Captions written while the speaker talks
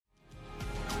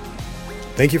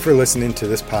Thank you for listening to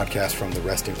this podcast from the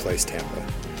Resting Place Tampa.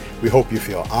 We hope you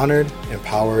feel honored,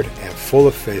 empowered, and full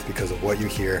of faith because of what you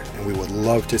hear, and we would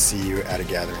love to see you at a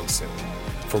gathering soon.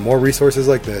 For more resources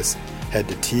like this, head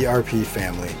to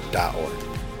trpfamily.org.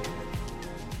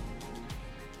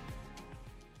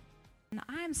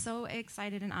 I'm so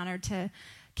excited and honored to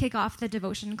kick off the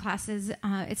devotion classes.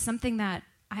 It's something that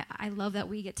I love that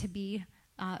we get to be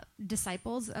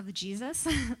disciples of Jesus.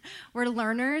 We're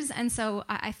learners, and so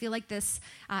I feel like this,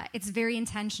 it's very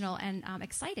intentional and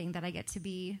exciting that I get to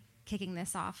be kicking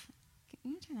this off.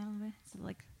 Can you turn that a little bit? So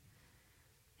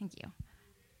thank you.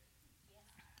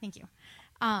 Thank you.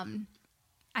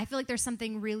 I feel like there's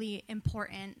something really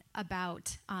important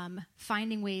about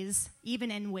finding ways, even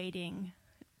in waiting,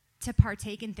 to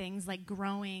partake in things like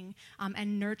growing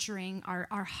and nurturing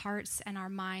our hearts and our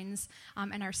minds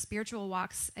and our spiritual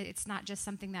walks. It's not just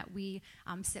something that we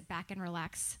sit back and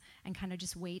relax and kind of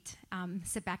just wait,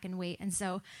 sit back and wait. And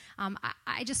so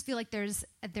I just feel like there's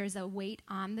a weight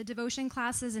on the devotion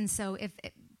classes. And so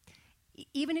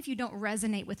even if you don't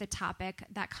resonate with the topic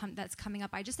that's coming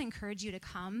up, I just encourage you to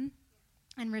come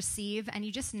and receive, and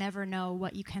you just never know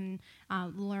what you can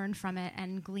learn from it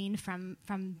and glean from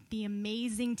the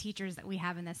amazing teachers that we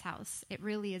have in this house. It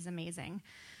really is amazing.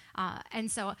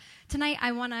 And so tonight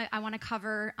I want to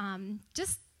cover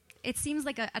it seems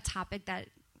like a topic that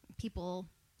people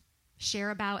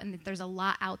share about, and that there's a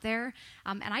lot out there.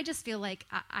 And I just feel like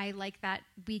I like that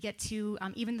we get to,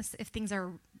 if things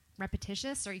are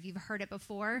repetitious or if you've heard it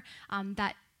before,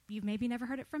 that you've maybe never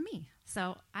heard it from me.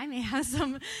 So I may have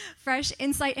some fresh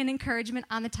insight and encouragement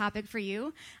on the topic for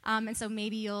you. And so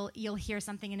maybe you'll hear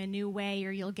something in a new way,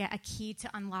 or you'll get a key to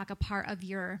unlock a part of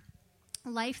your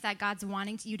life that God's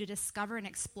wanting you to discover and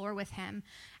explore with him.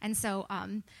 And so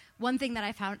one thing that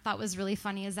I thought was really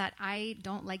funny is that I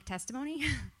don't like testimony.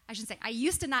 I should say, I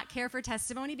used to not care for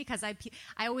testimony because I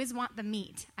always want the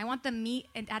meat. I want the meat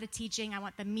out of teaching. I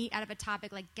want the meat out of a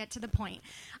topic, like get to the point.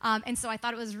 And so I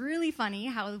thought it was really funny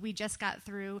how we just went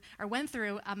through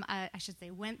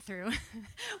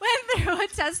a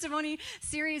testimony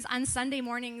series on Sunday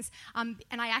mornings. And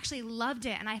I actually loved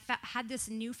it. And I had this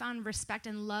newfound respect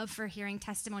and love for hearing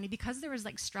testimony because there was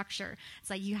like structure. It's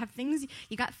like you got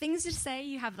things to say,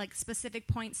 you have like specific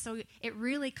points. So it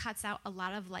really cuts out a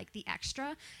lot of like the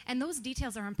extra. And those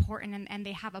details are important and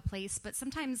they have a place. But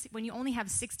sometimes when you only have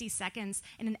 60 seconds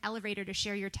in an elevator to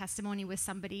share your testimony with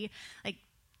somebody, like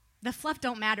the fluff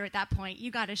don't matter at that point. You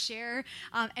got to share.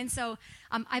 And so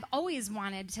I've always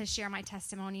wanted to share my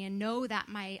testimony and know that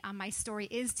my story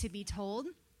is to be told.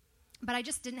 But I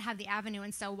just didn't have the avenue.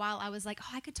 And so while I was like,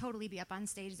 I could totally be up on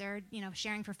stage there,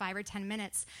 sharing for 5 or 10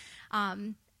 minutes,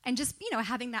 and just,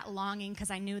 having that longing, because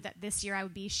I knew that this year I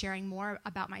would be sharing more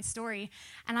about my story.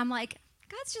 And I'm like,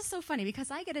 God's just so funny because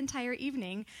I get an entire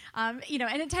evening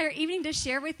to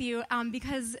share with you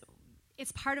because it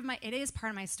is part of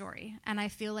my story. And I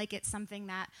feel like it's something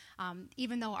that,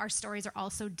 even though our stories are all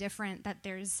so different, that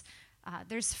there's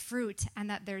fruit and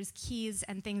that there's keys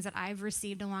and things that I've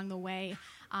received along the way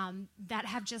that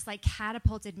have just like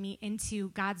catapulted me into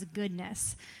God's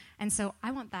goodness. And so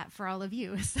I want that for all of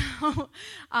you.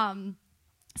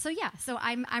 So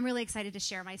I'm really excited to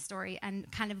share my story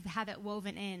and kind of have it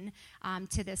woven in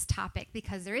to this topic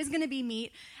because there is going to be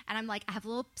meat, and I'm like, I have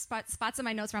little spots in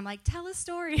my notes where I'm like, tell a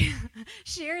story,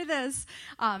 share this,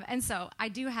 and so I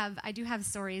do have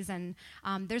stories, and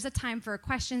there's a time for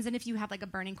questions, and if you have like a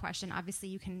burning question, obviously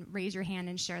you can raise your hand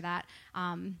and share that.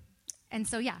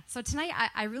 So tonight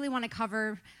I really want to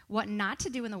cover what not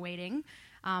to do in the waiting.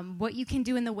 What you can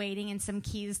do in the waiting and some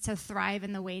keys to thrive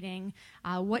in the waiting,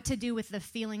 what to do with the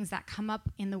feelings that come up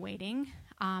in the waiting.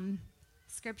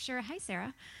 Scripture, hi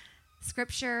Sarah.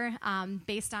 Scripture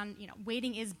based on,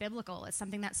 waiting is biblical. It's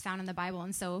something that's found in the Bible.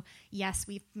 And so, yes,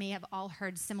 we may have all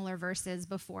heard similar verses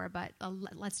before, but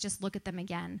let's just look at them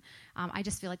again. I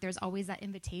just feel like there's always that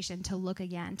invitation to look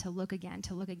again, to look again,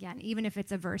 to look again. Even if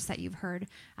it's a verse that you've heard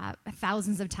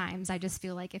thousands of times, I just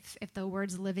feel like if the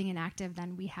word's living and active,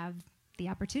 then we have the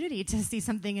opportunity to see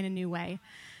something in a new way.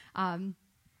 And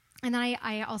then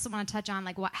I also want to touch on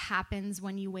like what happens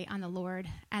when you wait on the Lord.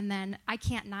 And then I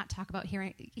can't not talk about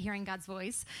hearing God's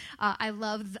voice. I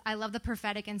love the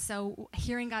prophetic, and so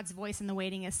hearing God's voice in the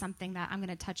waiting is something that I'm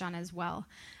going to touch on as well.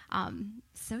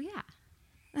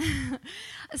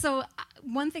 So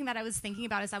one thing that I was thinking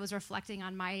about as I was reflecting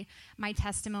on my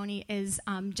testimony is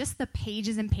just the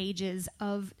pages and pages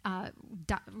of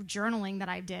journaling that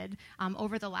I did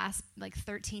over the last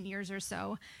 13 years or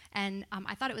so. And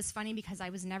I thought it was funny because I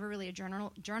was never really a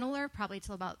journaler, probably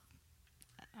till about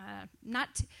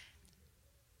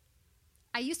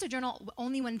I used to journal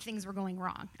only when things were going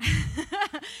wrong,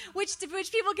 which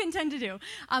people can tend to do.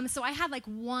 So I had like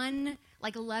one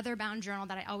like leather-bound journal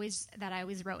that I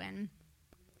always wrote in,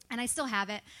 and I still have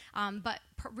it. But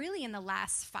really, in the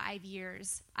last 5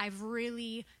 years, I've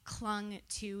really clung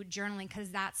to journaling because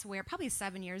that's where, probably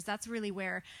 7 years, that's really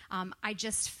where I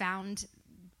just found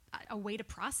a way to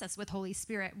process with Holy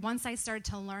Spirit. Once I started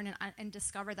to learn and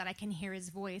discover that I can hear his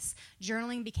voice,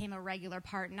 journaling became a regular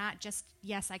part, not just,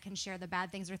 yes, I can share the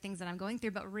bad things or things that I'm going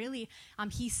through, but really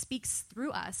he speaks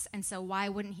through us. And so why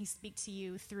wouldn't he speak to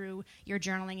you through your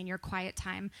journaling and your quiet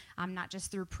time, not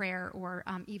just through prayer or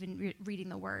even reading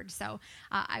the word? So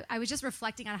I was just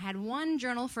reflecting on, I had one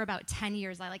journal for about 10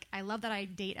 years. I love that I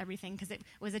date everything because it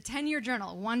was a 10-year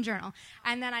journal, one journal.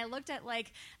 And then I looked at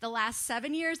like the last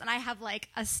 7 years, and I have like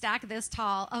a stack this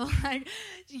tall of like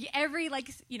every,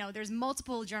 like, you know, there's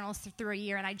multiple journals through a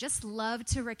year, and I just love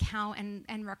to recount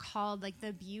and recall like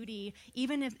the beauty,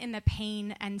 even if in the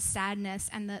pain and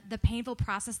sadness and the painful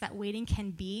process that waiting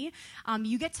can be.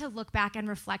 You get to look back and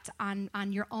reflect on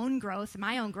your own growth,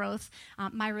 my own growth,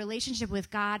 my relationship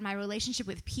with God, my relationship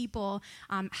with people,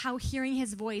 how hearing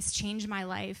his voice changed my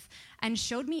life. And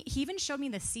he even showed me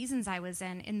the seasons I was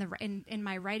in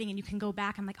my writing, and you can go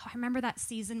back. I'm like, oh, I remember that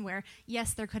season where,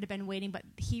 yes, there could have been waiting, but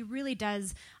he really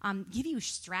does give you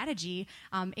strategy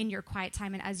in your quiet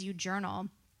time and as you journal.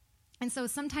 And so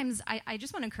sometimes I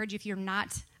just want to encourage you, if you're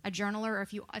not a journaler, or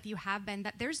if you have been,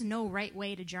 that there's no right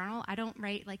way to journal. I don't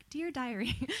write like, dear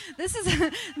diary, this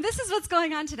is what's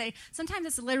going on today. Sometimes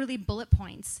it's literally bullet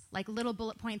points, like little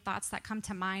bullet point thoughts that come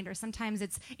to mind, or sometimes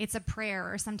it's a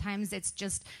prayer, or sometimes it's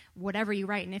just whatever you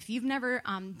write. And if you've never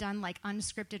done like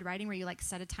unscripted writing where you like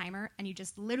set a timer and you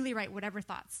just literally write whatever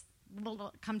thoughts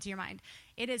will come to your mind,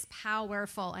 it is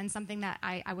powerful and something that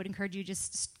I would encourage you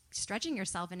just stretching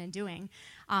yourself in and doing.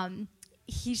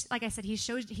 Like I said, he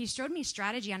showed me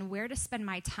strategy on where to spend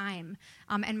my time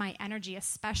and my energy,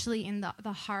 especially in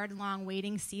the hard, long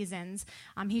waiting seasons.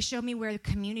 He showed me where the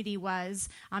community was.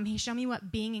 He showed me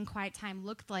what being in quiet time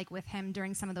looked like with him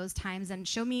during some of those times, and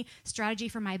showed me strategy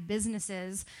for my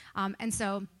businesses. And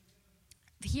so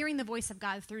hearing the voice of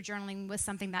God through journaling was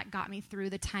something that got me through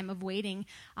the time of waiting.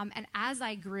 And as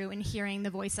I grew in hearing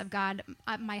the voice of God,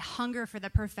 my hunger for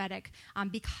the prophetic,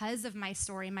 because of my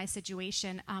story, my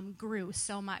situation, grew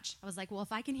so much. I was like, well,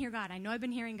 if I can hear God, I know I've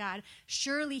been hearing God,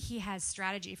 surely he has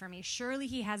strategy for me. Surely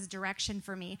he has direction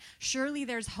for me. Surely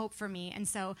there's hope for me. And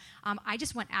so I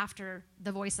just went after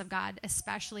the voice of God,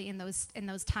 especially in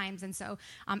those times. And so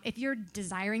if you're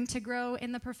desiring to grow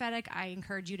in the prophetic, I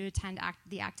encourage you to attend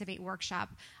the Activate workshop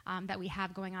that we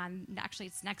have going on. Actually,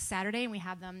 it's next Saturday, and we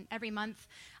have them every month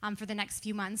for the next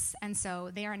few months. And so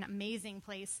they are an amazing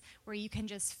place where you can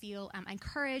just feel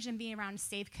encouraged and be around a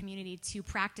safe community to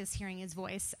practice hearing his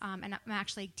voice. And I'm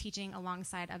actually teaching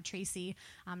alongside of Tracy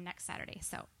next Saturday.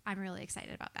 So I'm really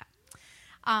excited about that.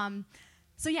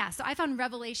 So I found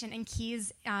revelation and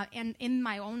keys in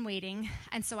my own waiting,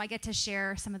 and so I get to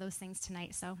share some of those things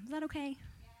tonight. So is that okay?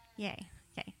 Yeah. Yay.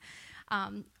 Okay.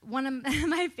 One of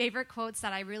my favorite quotes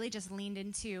that I really just leaned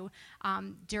into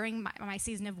during my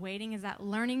season of waiting is that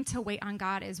learning to wait on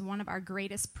God is one of our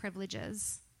greatest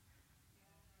privileges.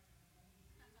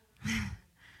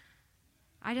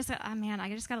 I just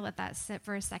got to let that sit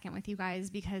for a second with you guys,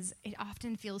 because it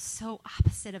often feels so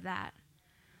opposite of that.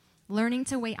 Learning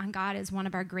to wait on God is one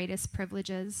of our greatest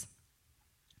privileges.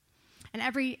 And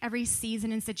every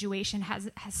season and situation has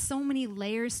so many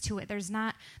layers to it. There's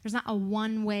not a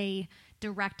one-way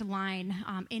direct line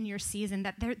in your season.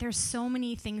 That there's so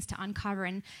many things to uncover,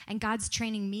 and God's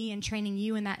training me and training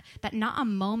you, and that not a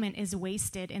moment is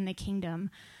wasted in the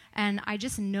kingdom. And I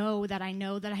just know that I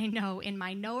know in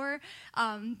my knower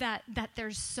that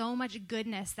there's so much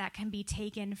goodness that can be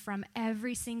taken from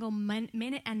every single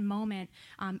minute and moment,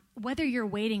 whether you're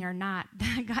waiting or not.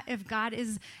 If God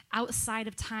is outside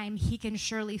of time, he can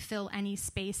surely fill any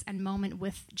space and moment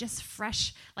with just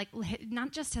fresh, like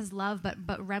not just his love,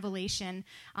 but revelation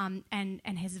and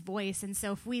his voice. And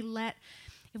so if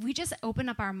we just open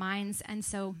up our minds, and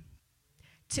so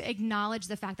to acknowledge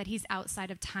the fact that he's outside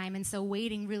of time. And so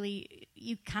waiting, really,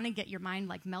 you kind of get your mind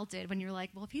like melted when you're like,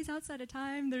 well, if he's outside of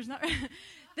time, there's not,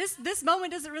 this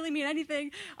moment doesn't really mean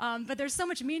anything, but there's so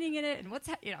much meaning in it, and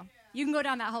you can go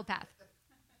down that whole path.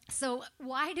 So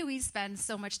why do we spend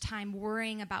so much time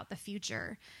worrying about the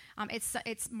future?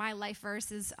 It's my life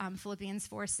verse is Philippians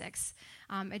 4:6.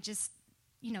 It just,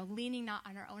 leaning not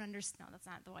on our own understanding. No, that's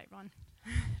not the right one.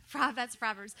 That's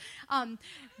Proverbs.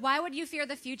 Why would you fear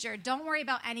the future? Don't worry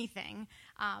about anything.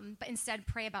 but instead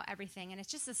pray about everything. And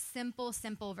it's just a simple,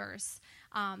 simple verse.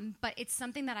 But it's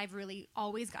something that I've really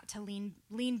always got to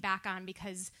lean back on,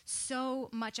 because so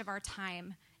much of our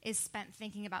time is spent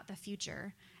thinking about the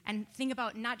future, and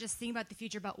not just thinking about the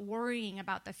future, but worrying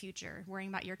about the future, worrying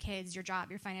about your kids, your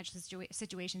job, your financial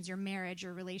situations, your marriage,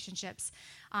 your relationships.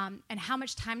 And how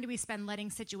much time do we spend letting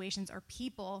situations or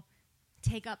people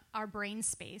take up our brain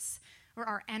space or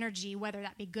our energy, whether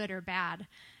that be good or bad?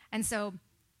 And so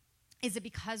is it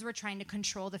because we're trying to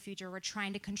control the future, we're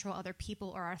trying to control other people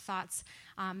or our thoughts?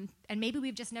 And maybe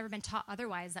we've just never been taught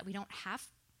otherwise, that we don't have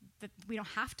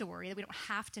to worry, that we don't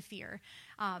have to fear.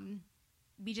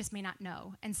 We just may not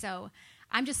know. And so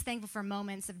I'm just thankful for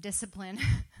moments of discipline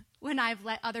when I've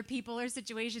let other people or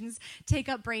situations take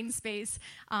up brain space,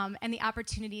 and the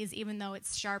opportunities, even though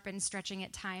it's sharp and stretching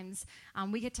at times,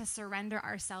 we get to surrender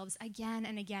ourselves again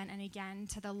and again and again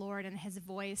to the Lord and his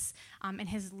voice, and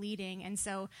his leading. And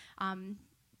so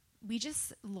we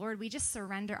just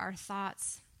surrender our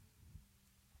thoughts.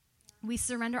 We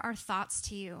surrender our thoughts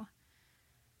to you.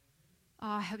 Oh,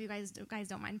 I hope you guys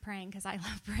don't mind praying, because I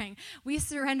love praying. We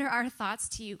surrender our thoughts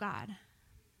to you, God.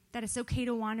 That it's okay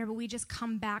to wander, but we just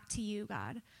come back to you,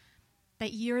 God.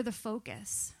 That you're the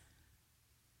focus.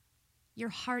 Your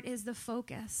heart is the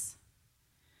focus.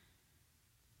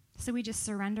 So we just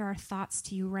surrender our thoughts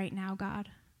to you right now, God.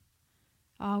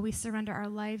 Oh, we surrender our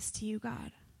lives to you,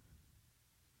 God.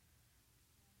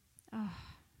 Oh.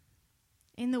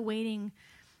 In the waiting,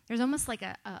 there's almost like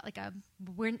a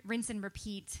rinse and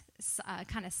repeat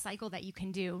kind of cycle that you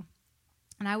can do.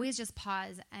 And I always just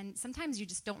pause, and sometimes you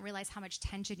just don't realize how much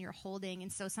tension you're holding.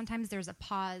 And so sometimes there's a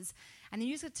pause, and then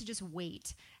you just have to just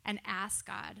wait and ask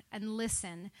God and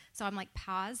listen. So I'm like,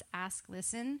 pause, ask,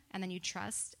 listen, and then you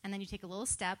trust, and then you take a little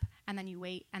step, and then you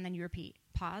wait, and then you repeat.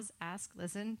 Pause, ask,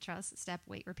 listen, trust, step,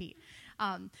 wait, repeat.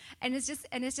 And it's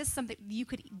just something you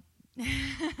could,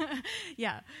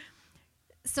 yeah.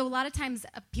 So a lot of times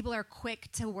people are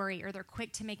quick to worry, or they're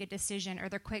quick to make a decision, or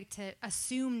they're quick to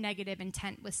assume negative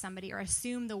intent with somebody, or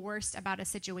assume the worst about a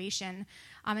situation.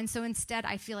 And so instead,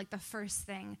 I feel like the first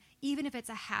thing, even if it's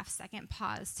a half-second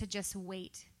pause, to just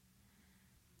wait.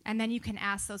 And then you can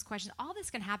ask those questions. All this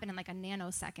can happen in like a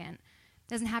nanosecond. It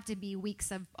doesn't have to be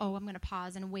weeks of, I'm going to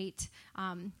pause and wait.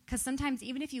 Because sometimes,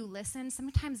 even if you listen,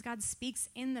 sometimes God speaks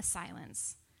in the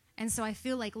silence. And so I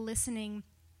feel like listening,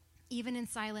 even in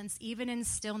silence, even in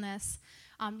stillness,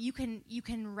 you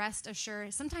can rest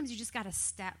assured. Sometimes you just got to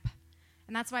step,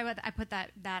 and that's why I put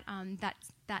that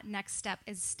next step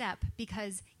is step,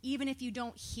 because even if you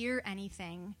don't hear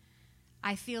anything,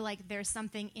 I feel like there's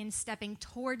something in stepping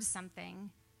towards something,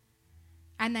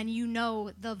 and then you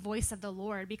know the voice of the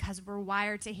Lord, because we're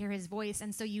wired to hear His voice,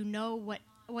 and so you know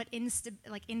what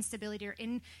instability or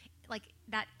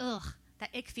that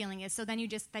ick feeling is. So then you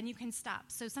can stop.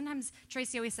 So sometimes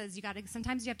Tracy always says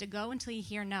sometimes you have to go until you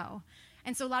hear no.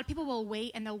 And so a lot of people will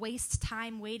wait, and they'll waste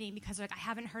time waiting because they're like, I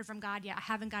haven't heard from God yet. I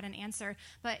haven't got an answer.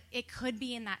 But it could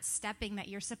be in that stepping that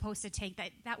you're supposed to take.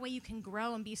 That way you can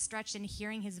grow and be stretched in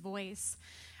hearing His voice.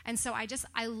 And so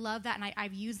I love that, and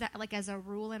I've used that like as a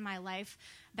rule in my life,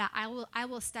 that I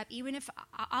will step, even if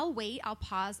I'll wait, I'll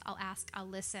pause, I'll ask, I'll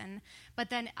listen. But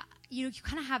then you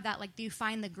kind of have that, like, do you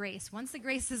find the grace? Once the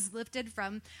grace is lifted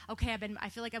from, okay, I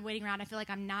feel like I'm waiting around, I feel like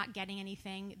I'm not getting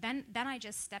anything, then I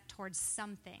just step towards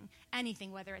something,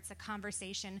 anything, whether it's a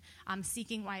conversation,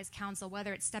 seeking wise counsel,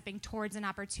 whether it's stepping towards an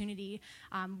opportunity,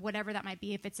 whatever that might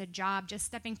be, if it's a job, just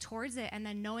stepping towards it, and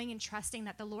then knowing and trusting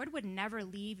that the Lord would never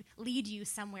lead you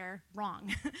somewhere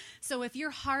wrong. So if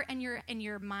your heart and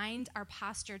your mind are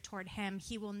postured toward Him,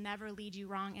 He will never lead you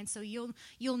wrong. And so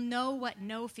you'll know what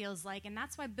no feels like. And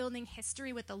that's why building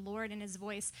history with the Lord and His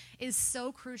voice is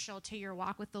so crucial to your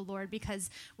walk with the Lord, because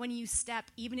when you step,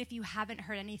 even if you haven't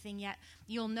heard anything yet,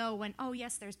 you'll know when, oh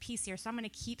yes, there's peace here, so I'm going to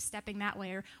keep stepping that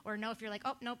way, or no, if you're like,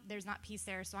 oh nope, there's not peace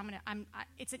there, so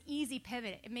it's an easy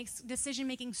pivot. It makes decision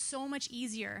making so much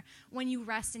easier when you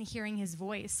rest in hearing His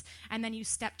voice, and then you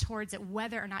step towards it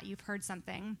whether or not you've heard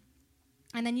something.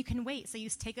 And then you can wait. So you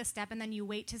take a step, and then you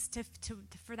wait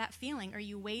for that feeling, or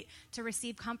you wait to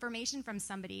receive confirmation from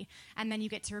somebody, and then you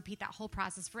get to repeat that whole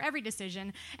process for every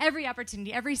decision, every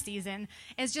opportunity, every season.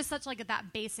 It's just such like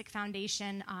that basic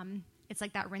foundation. It's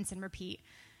like that rinse and repeat.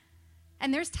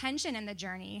 And there's tension in the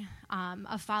journey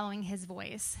of following His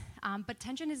voice, but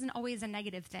tension isn't always a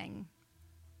negative thing.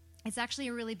 It's actually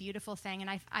a really beautiful thing, and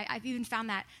I've even found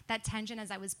that tension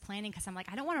as I was planning, because I'm like,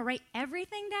 I don't want to write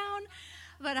everything down,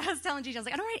 But I was telling Gigi, I was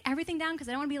like, I don't write everything down because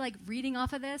I don't want to be like reading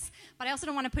off of this, but I also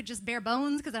don't want to put just bare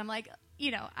bones because I'm like,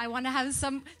 I want to have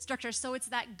some structure. So it's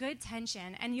that good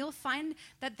tension. And you'll find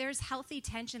that there's healthy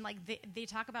tension. Like they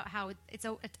talk about how it's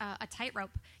a tightrope.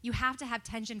 You have to have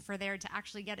tension for there to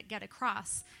actually get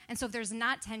across. And so if there's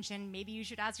not tension, maybe you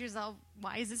should ask yourself,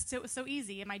 why is this so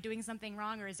easy? Am I doing something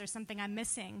wrong, or is there something I'm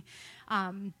missing?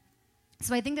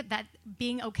 So I think that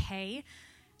being okay,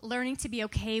 learning to be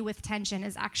okay with tension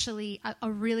is actually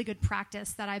a really good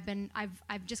practice that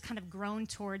I've just kind of grown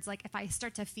towards. Like if I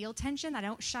start to feel tension, I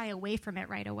don't shy away from it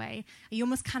right away. You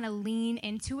almost kind of lean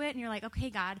into it and you're like, okay,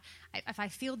 God, if I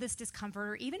feel this discomfort,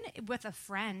 or even with a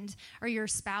friend or your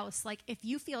spouse, like if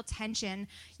you feel tension,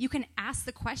 you can ask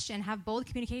the question, have bold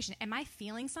communication. Am I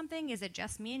feeling something? Is it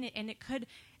just me? And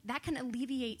that can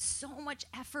alleviate so much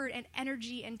effort and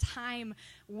energy and time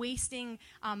wasting,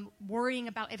 worrying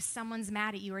about if someone's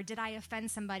mad at you, or did I offend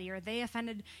somebody, or did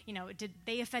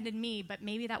they offended me, but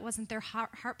maybe that wasn't their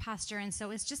heart posture. And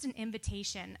so it's just an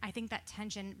invitation. I think that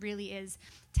tension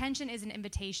is an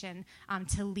invitation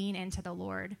to lean into the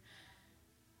Lord.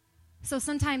 So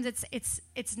sometimes it's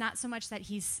not so much that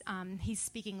he's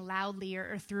speaking loudly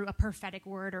or through a prophetic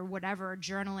word or whatever, or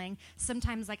journaling.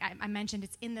 Sometimes, like I mentioned,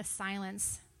 it's in the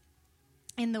silence,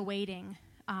 in the waiting,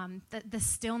 the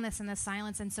stillness and the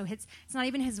silence. And so it's not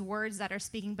even his words that are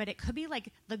speaking, but it could be like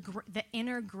the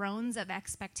inner groans of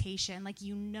expectation. Like,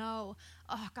 oh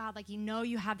God, like,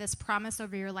 you have this promise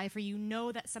over your life,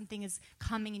 or that something is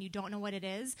coming and you don't know what it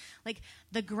is. Like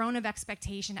the groan of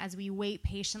expectation as we wait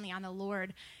patiently on the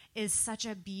Lord is such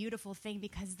a beautiful thing,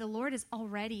 because the Lord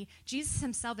Jesus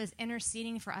himself is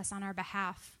interceding for us on our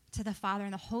behalf to the Father,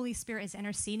 and the Holy Spirit is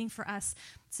interceding for us,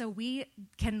 so we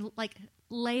can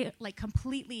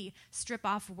completely strip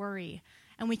off worry,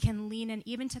 and we can lean in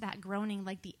even to that groaning,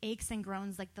 like the aches and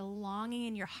groans, like the longing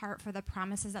in your heart for the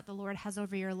promises that the Lord has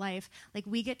over your life. Like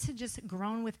we get to just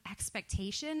groan with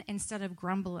expectation instead of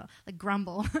grumble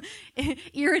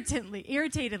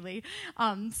irritatedly.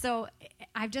 So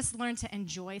I've just learned to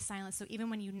enjoy silence. So even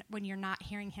when you're not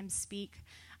hearing him speak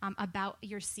about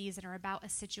your season or about a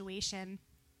situation,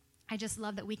 I just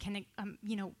love that we can,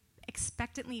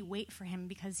 expectantly wait for him,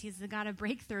 because he's the God of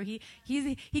breakthrough.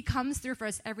 He comes through for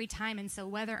us every time. And so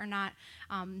whether or not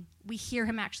we hear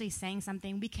him actually saying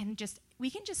something, we can just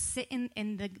sit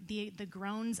in the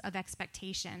groans of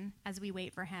expectation as we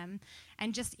wait for him,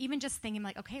 and just thinking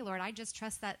like, okay, Lord, I just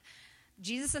trust that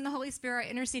Jesus and the Holy Spirit are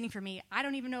interceding for me. I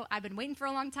don't even know. I've been waiting for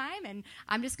a long time, and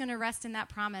I'm just going to rest in that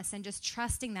promise and just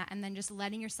trusting that, and then just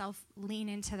letting yourself lean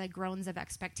into the groans of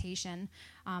expectation,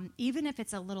 even if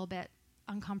it's a little bit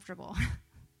uncomfortable.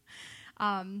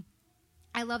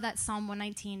 I love that Psalm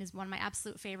 119 is one of my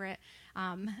absolute favorite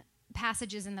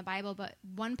passages in the Bible, but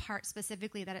one part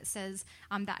specifically that it says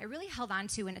that I really held on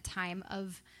to in a time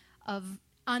of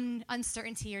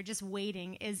uncertainty or just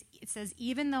waiting is, it says,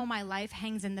 even though my life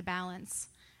hangs in the balance,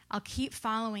 I'll keep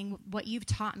following what you've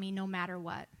taught me no matter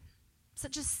what.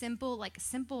 Such a simple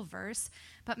verse,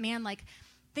 but man, like,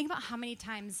 think about how many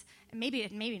times, maybe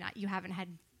not, you haven't had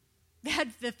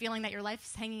the feeling that your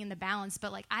life's hanging in the balance,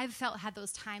 but like I've had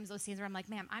those times, those scenes where I'm like,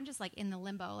 man, I'm just like in the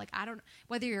limbo. Like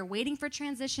whether you're waiting for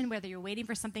transition, whether you're waiting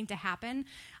for something to happen,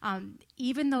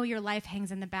 even though your life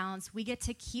hangs in the balance, we get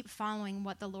to keep following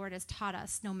what the Lord has taught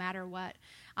us no matter what.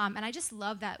 And I just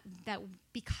love that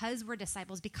because we're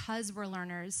disciples, because we're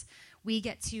learners, we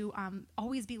get to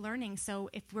always be learning. So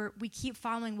if we keep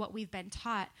following what we've been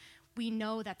taught, we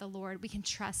know that the Lord, we can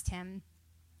trust him.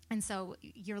 And so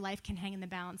your life can hang in the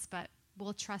balance, but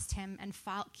we'll trust him and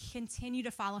continue to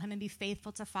follow him and be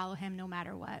faithful to follow him no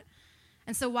matter what.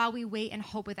 And so while we wait and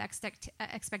hope with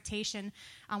expectation,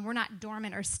 we're not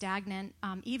dormant or stagnant.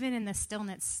 Even in the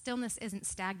stillness isn't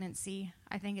stagnancy.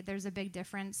 I think there's a big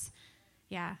difference.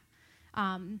 Yeah.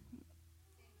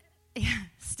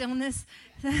 Stillness.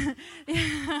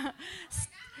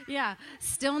 Yeah.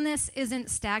 Stillness isn't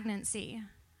stagnancy.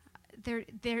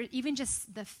 They're even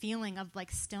just the feeling of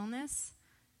like stillness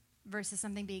versus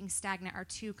something being stagnant are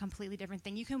two completely different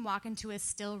things. You can walk into a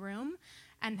still room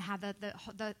and have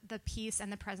the peace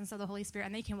and the presence of the Holy Spirit,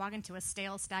 and then you can walk into a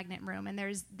stale, stagnant room, and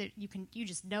you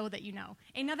just know that you know.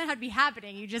 Ain't nothing had to be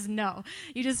happening. You just know.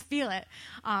 You just feel it.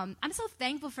 I'm so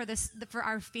thankful for this, for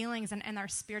our feelings and our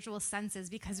spiritual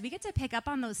senses, because we get to pick up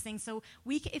on those things. So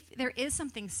if there is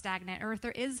something stagnant, or if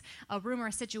there is a room or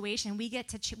a situation, we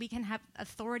can have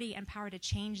authority and power to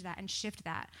change that and shift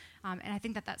that. And I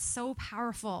think that that's so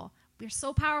powerful. We're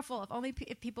so powerful.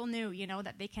 If people knew,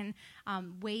 that they can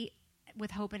wait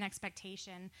with hope and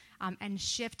expectation, and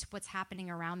shift what's happening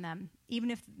around them, even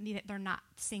if they're not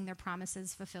seeing their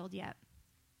promises fulfilled yet.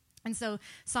 And so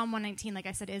Psalm 119, like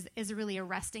I said, is really a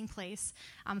resting place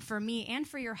for me and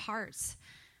for your hearts.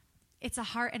 It's a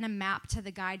heart and a map to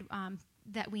the guide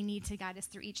that we need to guide us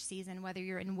through each season, whether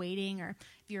you're in waiting or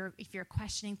if you're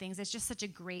questioning things. It's just such a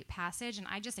great passage, and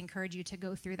I just encourage you to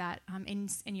go through that in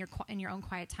your own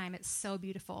quiet time. It's so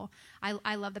beautiful.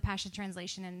 I love the Passion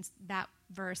Translation, and that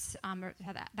verse, or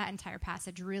that entire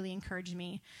passage really encouraged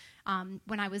me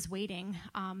when I was waiting.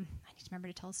 I need to remember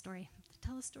to tell a story.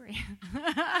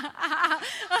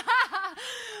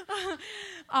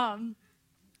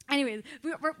 Anyways,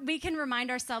 we can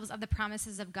remind ourselves of the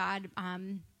promises of God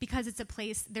because it's a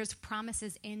place, there's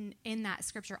promises in that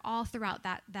scripture all throughout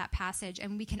that passage,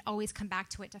 and we can always come back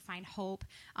to it to find hope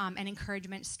and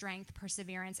encouragement, strength,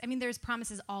 perseverance. I mean, there's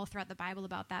promises all throughout the Bible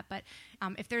about that, but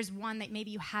if there's one that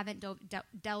maybe you haven't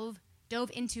dove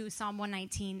into Psalm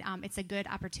 119, it's a good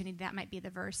opportunity. That might be the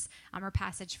verse or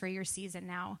passage for your season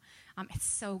now. It's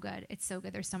so good. It's so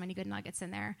good. There's so many good nuggets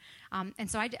in there. And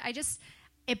so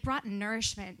it brought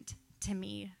nourishment to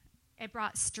me. It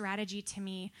brought strategy to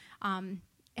me. And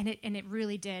it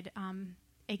really did.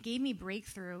 It gave me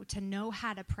breakthrough to know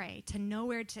how to pray, to know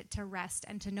where to rest,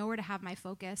 and to know where to have my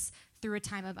focus through a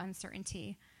time of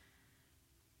uncertainty.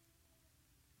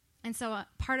 And so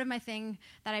part of my thing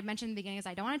that I mentioned in the beginning is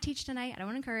I don't want to teach tonight. I don't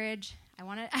want to encourage. I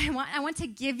want to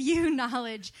give you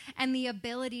knowledge and the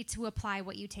ability to apply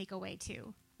what you take away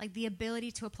too. Like the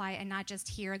ability to apply and not just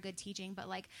hear a good teaching, but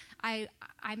like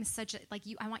I'm such a, like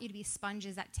you, I want you to be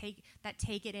sponges that take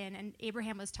it in. And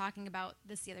Abraham was talking about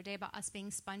this the other day about us being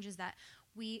sponges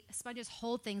sponges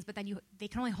hold things, but then they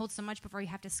can only hold so much before you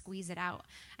have to squeeze it out.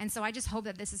 And so I just hope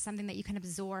that this is something that you can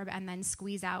absorb and then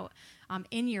squeeze out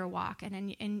in your walk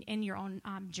and in your own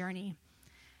journey.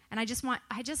 And I just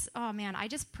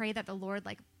pray that the Lord,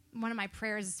 like one of my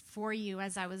prayers for you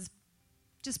as I was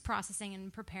just processing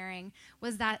and preparing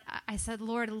was that I said,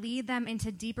 Lord, lead them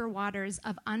into deeper waters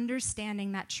of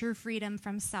understanding that true freedom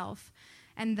from self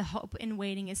and the hope in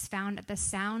waiting is found at the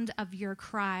sound of your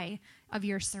cry, of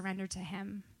your surrender to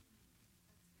him.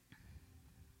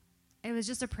 It was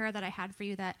just a prayer that I had for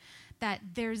you that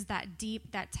there's that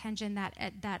deep, that tension,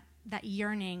 that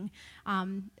yearning,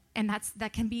 and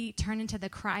that can be turned into the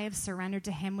cry of surrender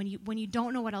to him when you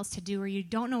don't know what else to do, or you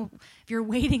don't know if you're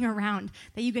waiting around,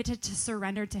 that you get to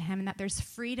surrender to him, and that there's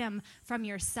freedom from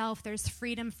yourself, there's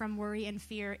freedom from worry and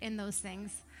fear in those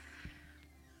things.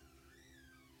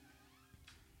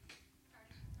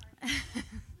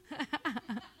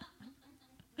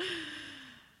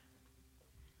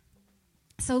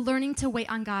 So learning to wait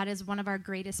on God is one of our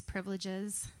greatest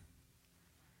privileges.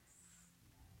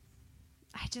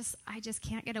 I just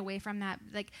can't get away from that.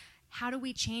 Like, how do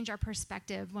we change our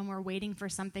perspective when we're waiting for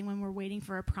something, when we're waiting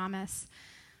for a promise?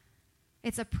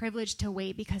 It's a privilege to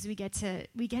wait because we get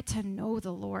to know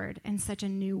the Lord in such a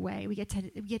new way. We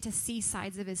get to see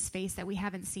sides of his face that we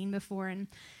haven't seen before.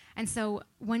 And so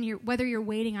whether you're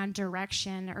waiting on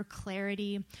direction or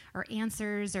clarity or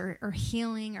answers or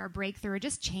healing or breakthrough or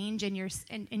just change in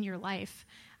your life,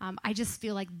 I just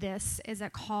feel like this is a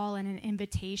call and an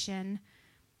invitation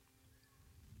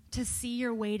to see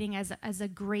your waiting as a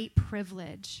great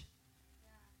privilege.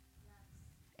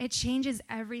 It changes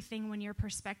everything when your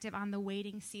perspective on the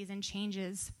waiting season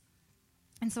changes.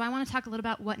 And so I want to talk a little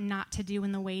about what not to do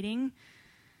in the waiting.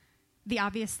 The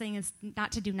obvious thing is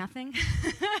not to do nothing.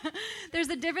 There's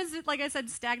a difference, like I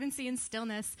said, stagnancy and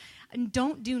stillness. And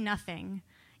don't do nothing.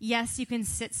 Yes, you can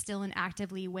sit still and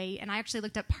actively wait. And I actually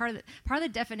looked up part of the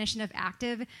definition of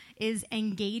active is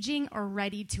engaging or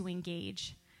ready to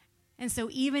engage. And so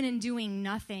even in doing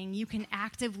nothing, you can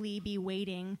actively be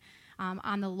waiting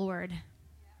on the Lord.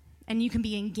 And you can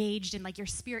be engaged, and like your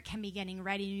spirit can be getting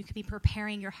ready, and you can be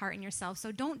preparing your heart and yourself.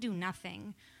 So don't do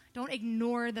nothing. Don't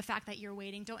ignore the fact that you're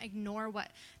waiting. Don't ignore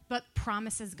what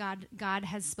promises God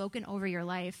has spoken over your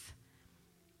life.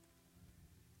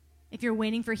 If you're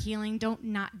waiting for healing, don't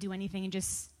not do anything and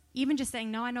just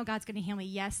saying, no, I know God's going to heal me.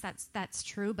 Yes, that's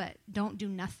true, but don't do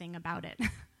nothing about it.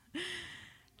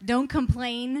 Don't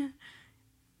complain.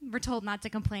 We're told not to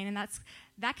complain, and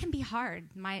that can be hard.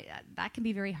 That can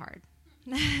be very hard.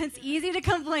 It's easy to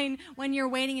complain when you're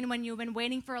waiting and when you've been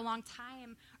waiting for a long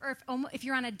time, or if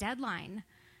you're on a deadline.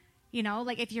 You know,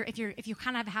 like if you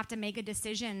kind of have to make a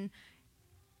decision,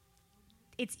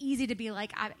 it's easy to be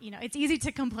like, it's easy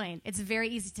to complain. It's very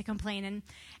easy to complain,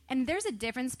 and there's a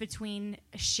difference between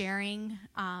sharing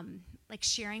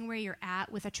where you're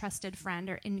at with a trusted friend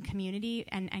or in community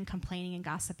and complaining and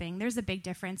gossiping. There's a big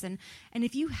difference, and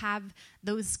if you have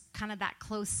those kind of that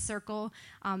close circle,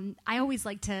 I always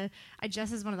like to.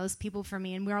 Jess is one of those people for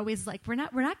me, and we're always like, we're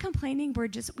not complaining.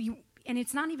 And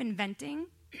it's not even venting.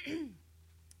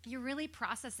 you're really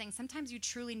processing. Sometimes you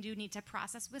truly do need to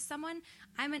process with someone.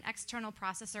 I'm an external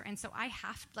processor, and so I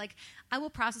will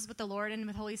process with the Lord and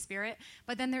with Holy Spirit,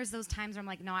 but then there's those times where I'm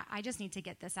like, no, I just need to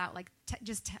get this out.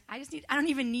 I don't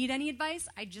even need any advice.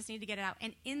 I just need to get it out.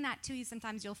 And in that too,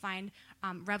 sometimes you'll find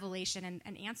revelation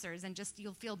and answers, and just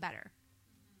you'll feel better.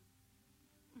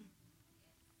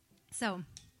 So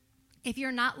if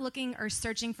you're not looking or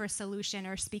searching for a solution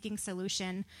or speaking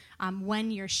solution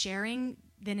when you're sharing,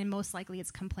 then most likely it's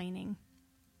complaining.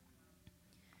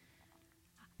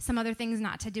 Some other things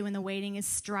not to do in the waiting is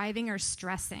striving or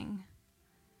stressing.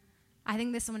 I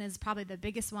think this one is probably the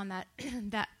biggest one that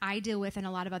that I deal with and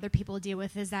a lot of other people deal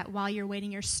with, is that while you're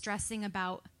waiting, you're stressing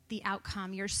about the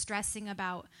outcome. You're stressing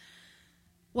about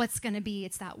what's going to be.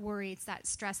 It's that worry, it's that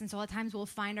stress. And so a lot of times we'll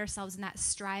find ourselves in that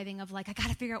striving of like, I got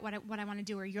to figure out what I want to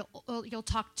do, or you'll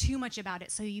talk too much about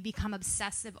it, so you become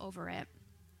obsessive over it.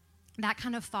 That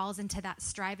kind of falls into that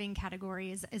striving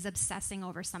category, is obsessing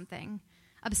over something,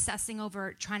 obsessing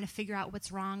over trying to figure out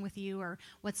what's wrong with you or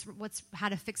what's how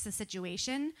to fix the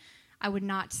situation. I would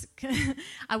not,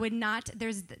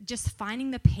 there's just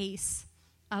finding the pace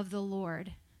of the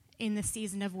Lord in the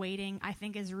season of waiting, I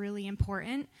think is really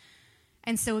important.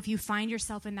 And so if you find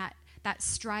yourself in that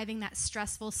striving, that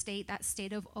stressful state, that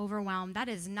state of overwhelm, that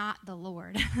is not the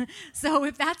Lord. So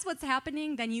if that's what's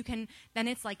happening, then then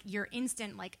it's like your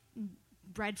instant like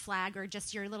red flag, or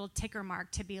just your little ticker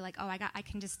mark to be like, oh,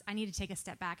 I need to take a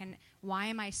step back. And why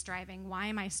am I striving? Why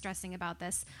am I stressing about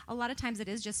this? A lot of times it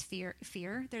is just fear.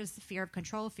 There's the fear of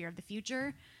control, fear of the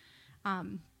future.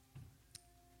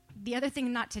 The other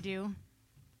thing not to do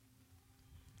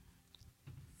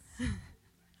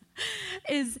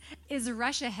is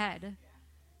rush ahead.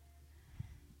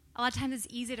 A lot of times it's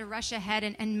easy to rush ahead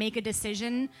and make a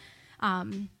decision.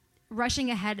 Rushing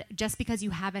ahead just because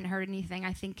you haven't heard anything,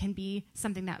 I think, can be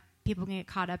something that people can get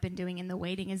caught up in doing in the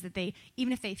waiting, is that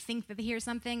even if they think that they hear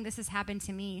something, this has happened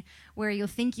to me, where you'll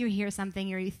think you hear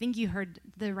something or you think you heard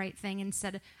the right thing,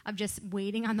 instead of just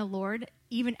waiting on the Lord,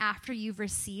 even after you've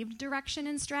received direction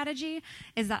and strategy,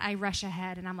 is that I rush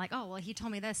ahead and I'm like, oh, well, he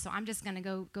told me this, so I'm just going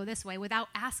to go this way, without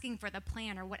asking for the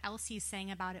plan or what else he's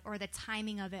saying about it or the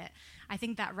timing of it. I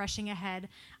think that rushing ahead,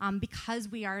 because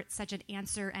we are such an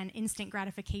answer and instant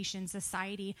gratification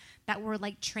society, that we're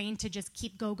like trained to just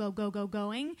keep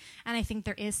going. And I think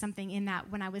there is something in that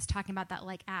when I was talking about that,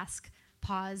 like ask,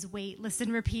 pause, wait,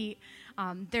 listen, repeat.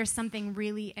 There's something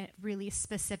really, really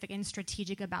specific and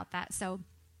strategic about that. So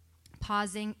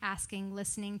pausing, asking,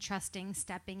 listening, trusting,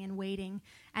 stepping, and waiting.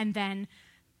 And then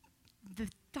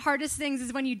the hardest things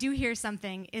is when you do hear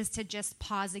something is to just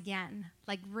pause again.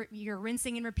 Like you're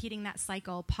rinsing and repeating that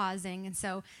cycle, pausing. And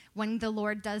so when the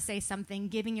Lord does say something,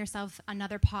 giving yourself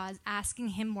another pause, asking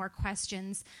him more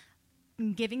questions,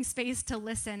 giving space to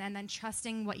listen, and then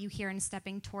trusting what you hear and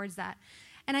stepping towards that.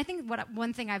 And I think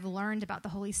one thing I've learned about the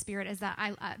Holy Spirit is that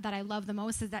I love the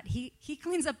most is that he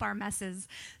cleans up our messes.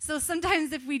 So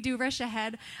sometimes if we do rush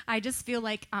ahead, I just feel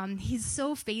like he's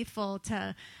so faithful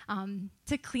to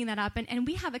clean that up. And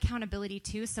we have accountability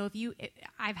too. So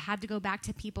I've had to go back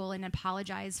to people and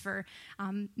apologize for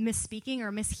misspeaking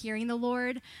or mishearing the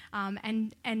Lord,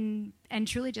 and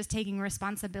truly just taking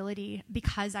responsibility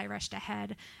because I rushed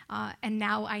ahead. And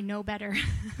now I know better.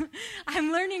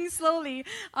 I'm learning slowly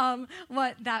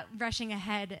what that rushing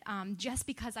ahead, just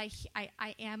because I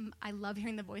love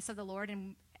hearing the voice of the Lord,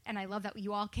 and I love that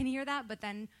you all can hear that, but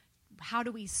then how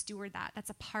do we steward that? That's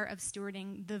a part of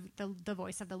stewarding the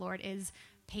voice of the Lord, is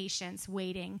patience,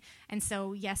 waiting. And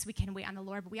so, yes, we can wait on the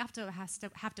Lord, but we have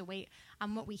to wait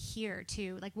on what we hear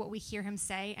too, like what we hear him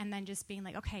say, and then just being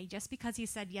like, okay, just because he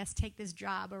said, yes, take this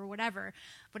job or whatever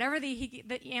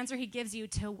the answer he gives you,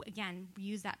 to, again,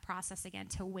 use that process again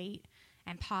to wait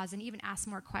and pause and even ask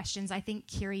more questions. I think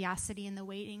curiosity in the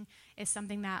waiting is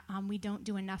something that we don't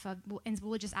do enough of, and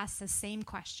we'll just ask the same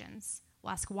questions.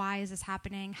 We'll ask, why is this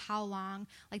happening? How long?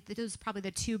 Like, those are probably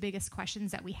the two biggest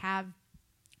questions that we have,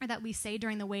 or that we say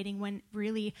during the waiting, when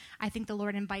really I think the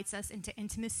Lord invites us into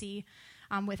intimacy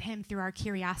with him through our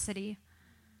curiosity.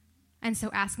 And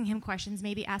so asking him questions,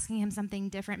 maybe asking him something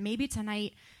different. Maybe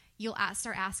tonight you'll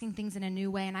start asking things in a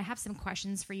new way. And I have some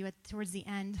questions for you towards the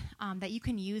end that you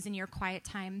can use in your quiet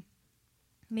time.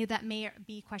 Maybe that may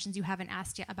be questions you haven't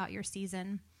asked yet about your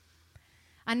season.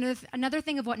 Another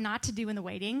thing of what not to do in the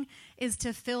waiting is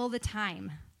to fill the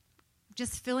time.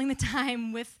 Just filling the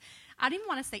time with, I don't even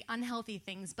want to say unhealthy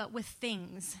things, but with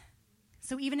things.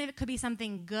 So even if it could be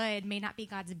something good, may not be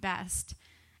God's best.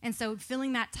 And so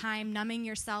filling that time, numbing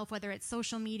yourself, whether it's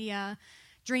social media,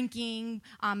 drinking,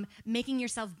 making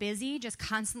yourself busy, just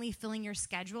constantly filling your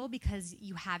schedule because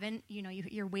you haven't,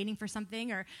 you're waiting for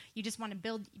something, or you just want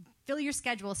to fill your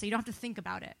schedule so you don't have to think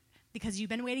about it because you've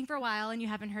been waiting for a while and you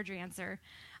haven't heard your answer.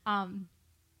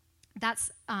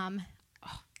 That's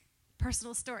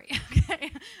personal story.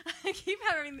 Okay, I keep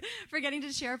forgetting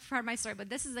to share part of my story, but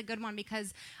this is a good one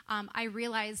because I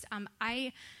realized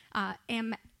I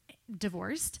am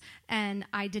divorced, and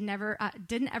I didn't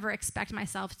ever expect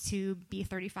myself to be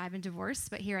 35 and divorced,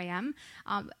 but here I am.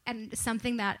 And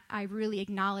something that I really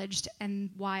acknowledged,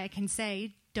 and why I can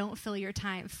say, don't fully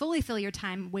fill your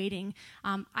time waiting.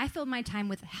 I filled my time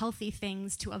with healthy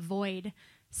things to avoid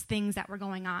things that were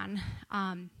going on.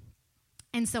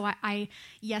 And so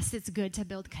yes, it's good to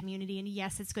build community, and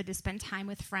yes, it's good to spend time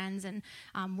with friends and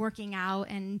working out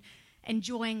and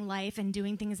enjoying life and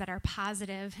doing things that are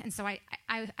positive. And so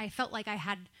I felt like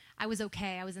I was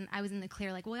okay. I was in the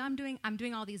clear. Like, well, I'm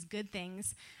doing all these good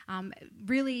things.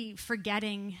 Really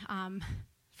forgetting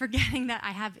that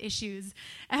I have issues,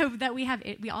 that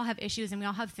we all have issues, and we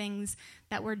all have things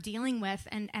that we're dealing with.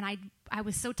 And I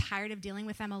was so tired of dealing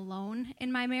with them alone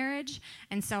in my marriage,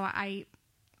 and so I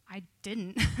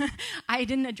didn't. I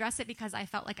didn't address it because I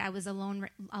felt like I was alone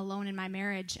in my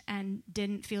marriage, and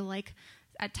didn't feel like.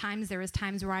 At times, there was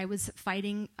times where I was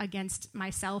fighting against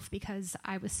myself because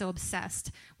I was so obsessed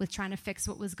with trying to fix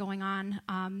what was going on,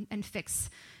 and fix,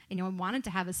 I wanted to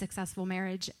have a successful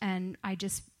marriage, and I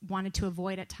just wanted to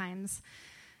avoid at times.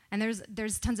 And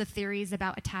there's tons of theories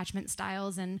about attachment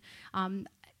styles, and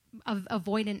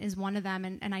avoidant is one of them.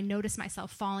 And I noticed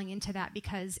myself falling into that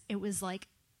because it was like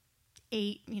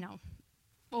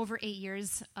over 8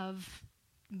 years of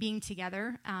being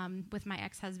together with my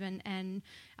ex-husband, and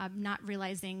not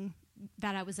realizing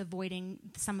that I was avoiding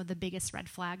some of the biggest red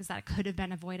flags that could have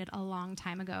been avoided a long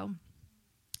time ago.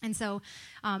 And so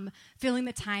filling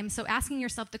the time, so asking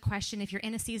yourself the question, if you're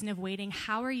in a season of waiting,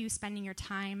 how are you spending your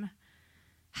time?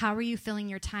 How are you filling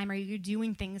your time? Are you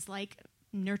doing things like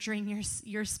nurturing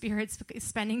your spirits,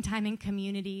 spending time in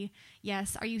community?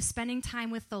 Yes. Are you spending time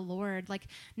with the Lord? Like,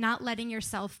 not letting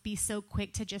yourself be so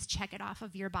quick to just check it off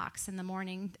of your box in the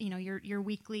morning. Your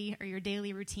weekly or your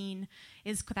daily routine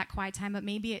is that quiet time, but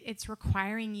maybe it's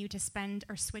requiring you to spend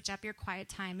or switch up your quiet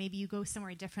time. Maybe you go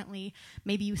somewhere differently.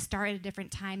 Maybe you start at a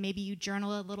different time. Maybe you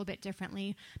journal a little bit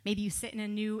differently. Maybe you sit in a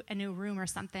new room or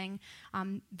something.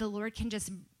 The Lord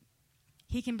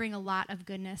He can bring a lot of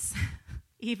goodness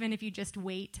even if you just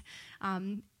wait,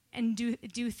 and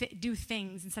do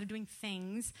things instead of doing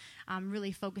things,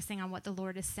 really focusing on what the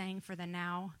Lord is saying for the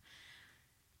now.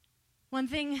 One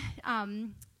thing,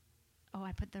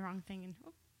 I put the wrong thing in.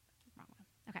 Wrong one.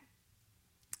 Okay.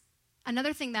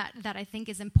 Another thing that I think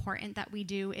is important that we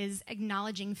do is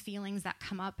acknowledging feelings that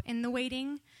come up in the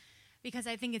waiting. Because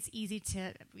I think it's easy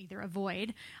to either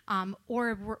avoid,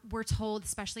 or we're told,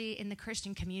 especially in the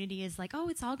Christian community, is like, oh,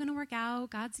 it's all going to work out.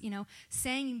 God's,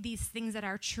 saying these things that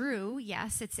are true.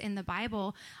 Yes, it's in the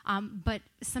Bible, but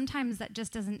sometimes that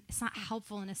just it's not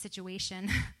helpful in a situation.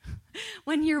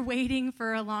 When you're waiting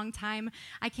for a long time,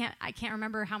 I can't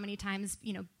remember how many times,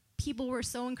 people were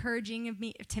so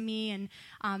encouraging to me,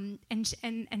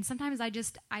 and sometimes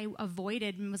I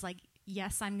avoided and was like,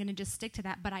 yes, I'm going to just stick to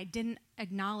that. But I didn't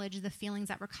acknowledge the feelings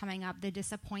that were coming up, the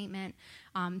disappointment,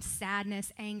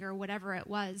 sadness, anger, whatever it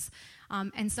was.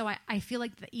 And so I feel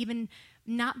like even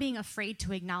not being afraid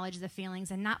to acknowledge the feelings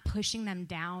and not pushing them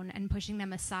down and pushing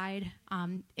them aside,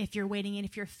 if you're waiting and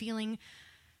if you're feeling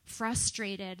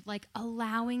frustrated, like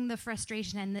allowing the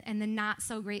frustration and the not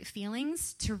so great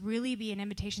feelings to really be an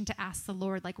invitation to ask the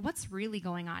Lord, like, what's really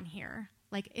going on here?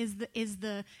 Like, is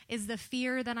the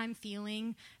fear that I'm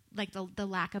feeling, like the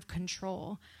lack of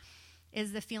control?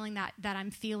 Is the feeling that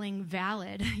I'm feeling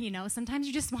valid? Sometimes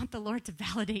you just want the Lord to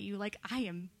validate you. Like, I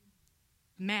am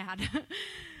mad.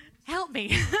 Help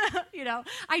me.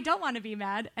 I don't want to be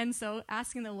mad. And so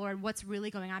asking the Lord what's really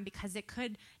going on, because it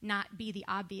could not be the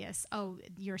obvious,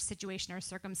 your situation or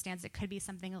circumstance. It could be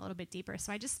something a little bit deeper.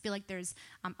 So I just feel like there's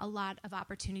a lot of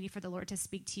opportunity for the Lord to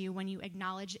speak to you when you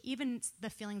acknowledge even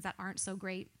the feelings that aren't so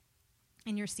great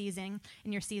in your season.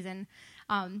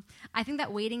 I think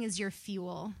that waiting is your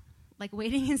fuel. Like,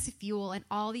 waiting is fuel, and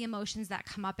all the emotions that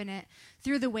come up in it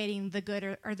through the waiting, the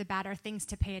good or the bad, are things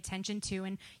to pay attention to,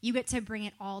 and you get to bring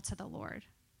it all to the Lord.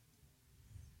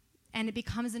 And it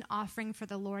becomes an offering for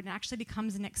the Lord, and actually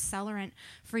becomes an accelerant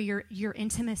for your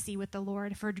intimacy with the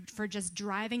Lord, for just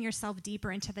driving yourself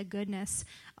deeper into the goodness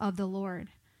of the Lord.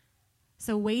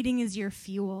 So waiting is your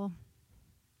fuel.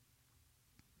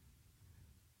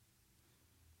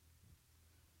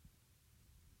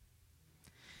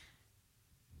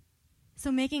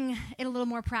 So making it a little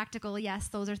more practical, yes,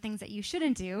 those are things that you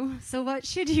shouldn't do. So what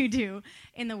should you do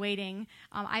in the waiting?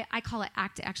 I call it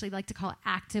actually like to call it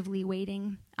actively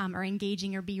waiting, or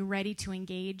engaging, or be ready to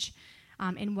engage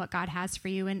in what God has for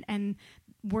you. And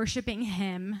worshiping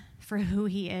him for who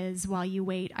he is while you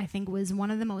wait, I think, was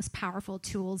one of the most powerful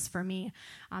tools for me.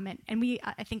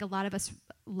 I think a lot of us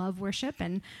love worship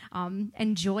and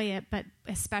enjoy it, but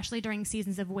especially during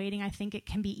seasons of waiting, I think it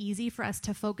can be easy for us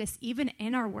to focus even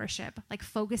in our worship, like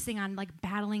focusing on like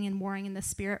battling and warring in the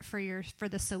spirit for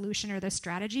the solution or the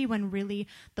strategy, when really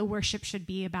the worship should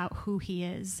be about who he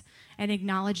is and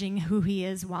acknowledging who he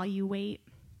is while you wait.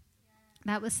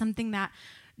 That was something that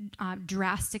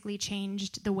drastically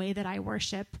changed the way that I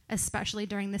worship, especially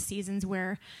during the seasons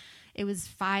where it was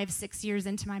 5-6 years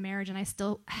into my marriage and I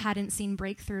still hadn't seen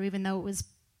breakthrough, even though it was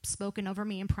spoken over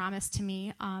me and promised to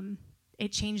me.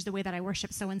 It changed the way that I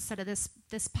worship. So instead of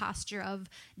this posture of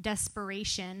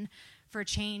desperation for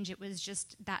change, it was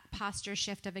just that posture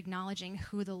shift of acknowledging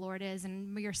who the Lord is,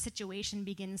 and your situation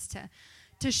begins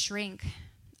to shrink,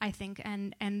 I think,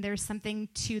 and there's something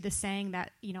to the saying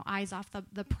that, eyes off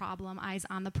the problem, eyes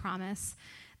on the promise.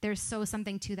 There's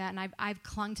something to that, and I've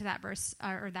clung to that verse,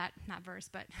 or that, not verse,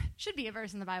 but should be a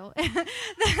verse in the Bible,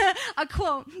 a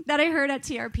quote that I heard at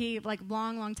TRP like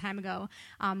long time ago,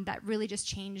 that really just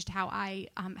changed how I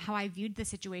viewed the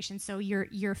situation. So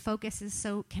your focus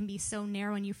can be so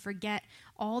narrow, and you forget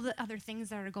all the other things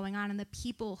that are going on and the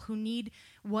people who need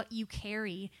what you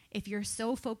carry. If you're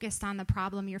so focused on the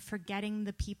problem, you're forgetting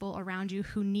the people around you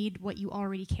who need what you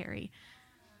already carry.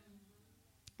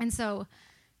 And so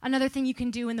another thing you can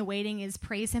do in the waiting is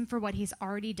praise him for what he's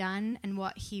already done and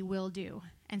what he will do.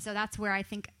 And so that's where I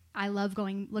think I love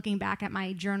looking back at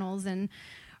my journals and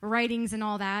writings and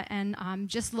all that, and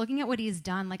just looking at what he's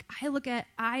done. Like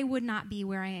I would not be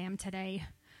where I am today,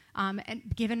 and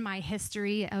given my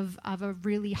history of a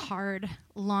really hard,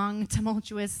 long,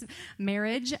 tumultuous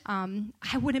marriage.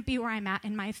 I wouldn't be where I'm at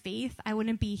in my faith. I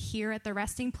wouldn't be here at the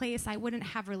resting place. I wouldn't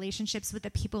have relationships with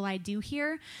the people I do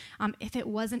here if it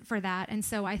wasn't for that. And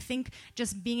so I think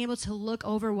just being able to look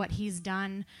over what he's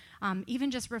done,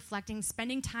 even just reflecting,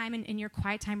 spending time in your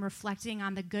quiet time reflecting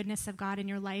on the goodness of God in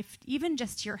your life, even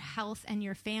just your health and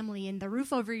your family and the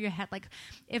roof over your head. Like,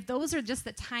 if those are just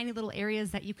the tiny little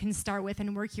areas that you can start with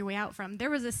and work your way out from. There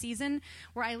was a season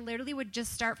where I literally would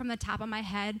just start from the top of my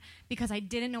head because I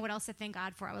didn't know what else to thank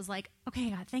God for. I was like,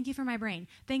 okay, God, thank you for my brain.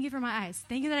 Thank you for my eyes.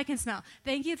 Thank you that I can smell.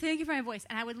 Thank you for my voice.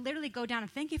 And I would literally go down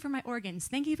and thank you for my organs.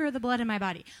 Thank you for the blood in my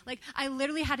body. Like, I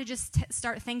literally had to just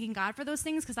start thanking God for those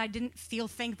things because I didn't feel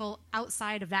thankful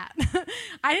outside of that.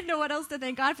 I didn't know what else to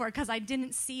thank God for because I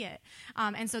didn't see it.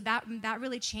 And so that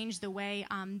really changed the way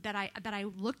that I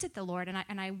looked at the Lord,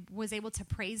 and I was able to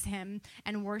praise him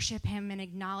and worship him and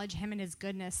acknowledge him and his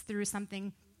goodness through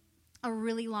a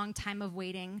really long time of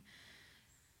waiting.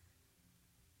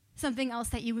 Something else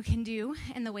that you can do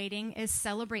in the waiting is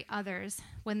celebrate others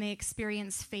when they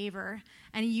experience favor,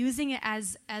 and using it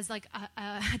as like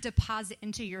a deposit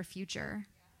into your future.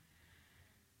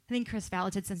 I think Chris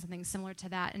Valentin said something similar to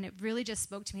that, and it really just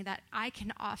spoke to me that I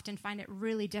can often find it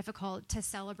really difficult to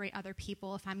celebrate other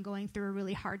people if I'm going through a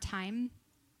really hard time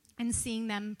and seeing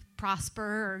them prosper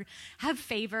or have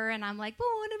favor, and I'm like,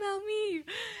 well, what about me?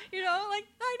 Like,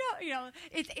 I know,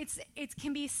 it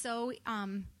can be so,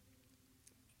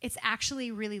 it's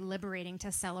actually really liberating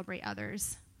to celebrate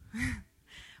others.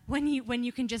 When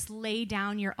you can just lay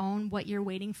down what you're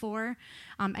waiting for,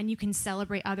 and you can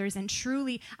celebrate others. And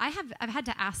truly, I've had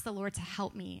to ask the Lord to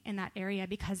help me in that area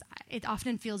because it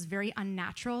often feels very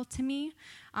unnatural to me.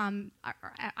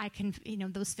 I can,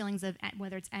 those feelings of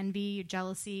whether it's envy,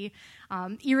 jealousy,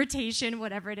 irritation,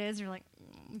 whatever it is, you're like,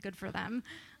 good for them.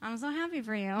 I'm so happy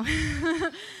for you.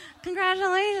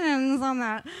 Congratulations on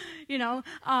that,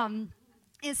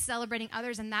 is celebrating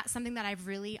others. And that's something that I've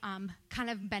really kind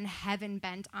of been heaven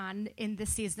bent on in this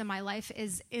season of my life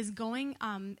is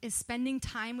spending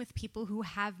time with people who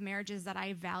have marriages that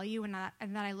I value and that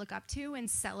I look up to, and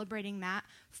celebrating that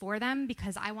for them,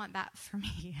 because I want that for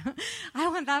me. I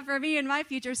want that for me in my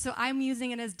future. So I'm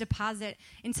using it as deposit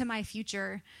into my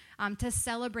future, to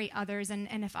celebrate others. And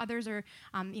if others are,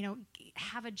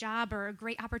 have a job or a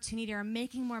great opportunity or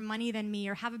making more money than me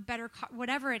or have a better car,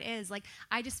 whatever it is, like,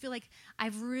 I just feel like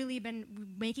I've really been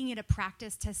making it a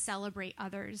practice to celebrate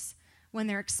others when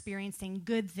they're experiencing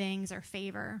good things or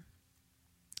favor.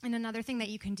 And another thing that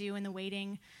you can do in the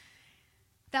waiting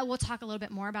that we'll talk a little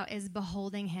bit more about is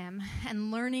beholding him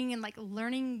and learning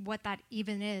what that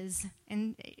even is.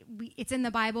 And it's in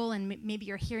the Bible, and maybe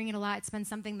you're hearing it a lot. It's been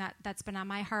something that's been on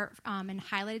my heart and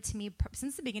highlighted to me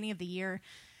since the beginning of the year.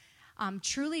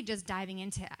 truly just diving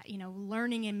into,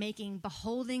 learning and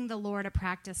beholding the Lord a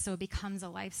practice so it becomes a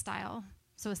lifestyle.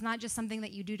 So it's not just something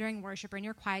that you do during worship or in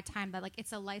your quiet time, but like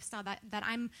it's a lifestyle that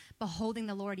I'm beholding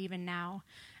the Lord even now.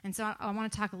 And so I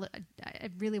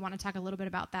really want to talk a little bit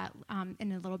about that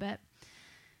in a little bit.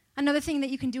 Another thing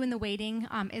that you can do in the waiting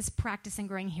is practice and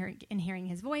growing in hearing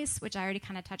his voice, which I already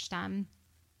kind of touched on.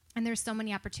 And there's so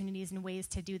many opportunities and ways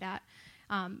to do that.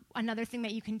 Another thing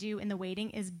that you can do in the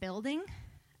waiting is building.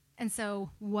 And so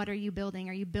what are you building?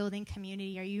 Are you building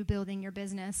community? Are you building your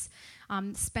business?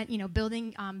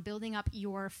 Building up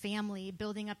your family,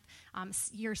 building up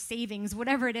your savings,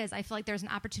 whatever it is. I feel like there's an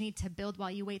opportunity to build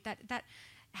while you wait. That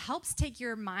helps take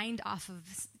your mind off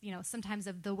of, sometimes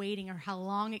of the waiting or how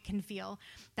long it can feel.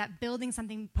 That building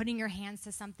something, putting your hands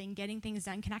to something, getting things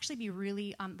done can actually be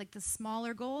really, like the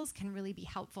smaller goals can really be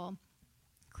helpful.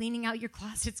 Cleaning out your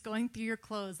closets, going through your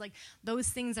clothes, like those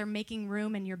things are making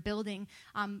room, and you're building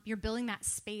that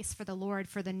space for the Lord,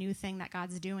 for the new thing that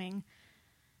God's doing.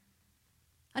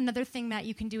 Another thing that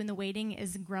you can do in the waiting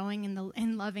is growing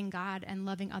in loving God and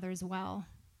loving others well.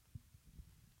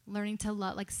 Learning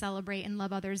to celebrate and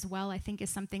love others well, I think, is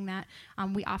something that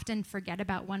we often forget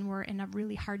about when we're in a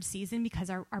really hard season, because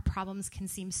our problems can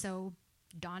seem so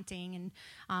daunting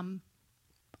and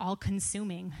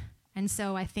all-consuming. And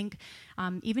so I think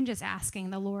even just asking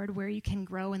the Lord where you can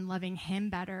grow in loving him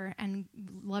better and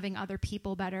loving other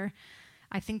people better,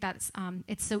 I think that's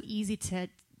it's so easy to,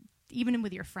 even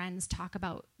with your friends, talk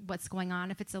about what's going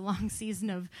on. If it's a long season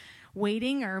of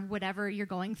waiting or whatever you're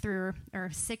going through,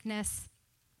 or sickness,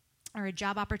 or a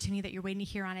job opportunity that you're waiting to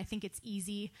hear on, I think it's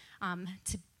easy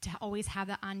to always have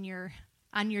that on your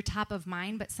top of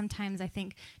mind. But sometimes I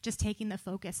think just taking the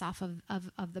focus off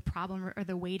of the problem or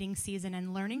the waiting season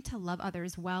and learning to love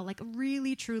others well, like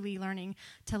really truly learning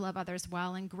to love others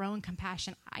well and grow in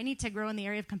compassion. I need to grow in the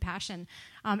area of compassion.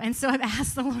 And so I've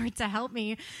asked the Lord to help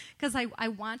me, because I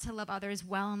want to love others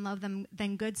well and love them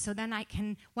then good. So then I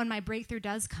can, when my breakthrough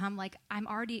does come, like I'm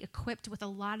already equipped with a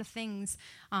lot of things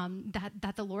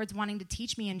that the Lord's wanting to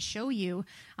teach me and show you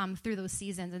through those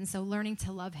seasons. And so learning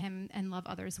to love him and love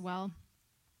others well.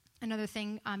 Another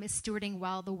thing is stewarding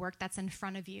well the work that's in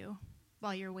front of you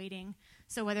while you're waiting.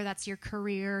 So whether that's your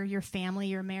career, your family,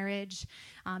 your marriage,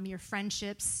 your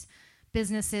friendships,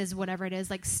 businesses, whatever it is,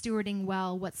 like stewarding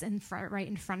well what's right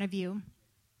in front of you.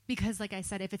 Because like I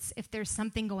said, if there's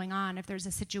something going on, if there's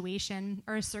a situation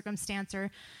or a circumstance, or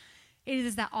it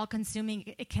is that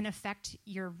all-consuming, it can affect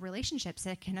your relationships.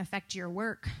 It can affect your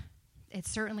work. It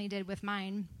certainly did with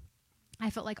mine. I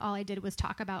felt like all I did was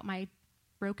talk about my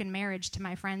broken marriage to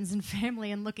my friends and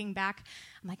family, and looking back,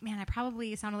 I'm like, man, I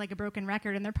probably sounded like a broken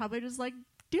record, and they're probably just like,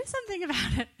 do something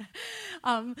about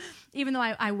it. Even though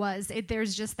I was,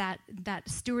 there's just that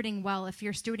stewarding well. If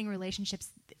you're stewarding relationships,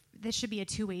 this should be a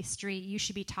two-way street. You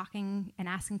should be talking and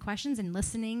asking questions and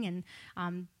listening,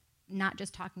 and not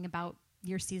just talking about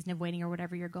your season of waiting or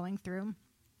whatever you're going through.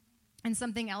 And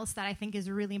something else that I think is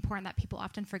really important that people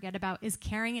often forget about is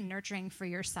caring and nurturing for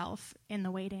yourself in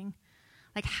the waiting.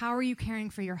 Like, how are you caring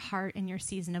for your heart in your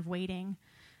season of waiting?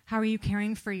 How are you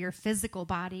caring for your physical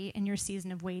body in your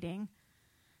season of waiting?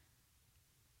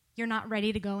 You're not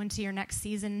ready to go into your next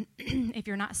season if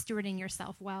you're not stewarding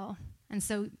yourself well. And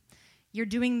so you're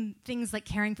doing things like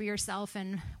caring for yourself,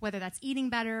 and whether that's eating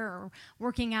better or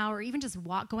working out or even just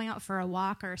going out for a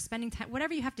walk or spending time,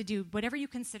 whatever you have to do, whatever you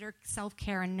consider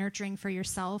self-care and nurturing for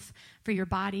yourself, for your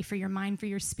body, for your mind, for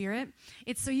your spirit,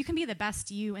 it's so you can be the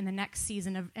best you in the next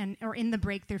season or in the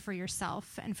breakthrough for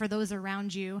yourself and for those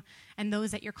around you and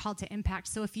those that you're called to impact.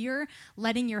 So if you're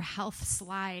letting your health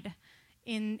slide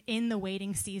in the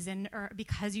waiting season, or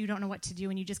because you don't know what to do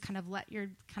and you just kind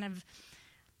of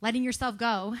letting yourself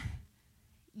go,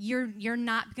 you're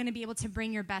not going to be able to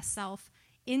bring your best self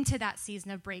into that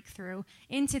season of breakthrough,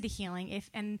 into the healing,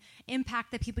 and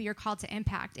impact the people you're called to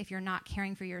impact if you're not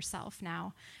caring for yourself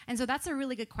now. And so that's a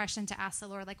really good question to ask the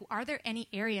Lord. Like, are there any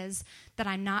areas that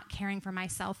I'm not caring for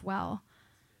myself well?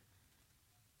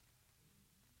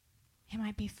 It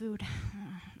might be food.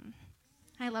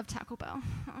 I love Taco Bell.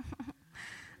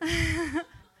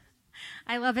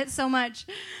 I love it so much.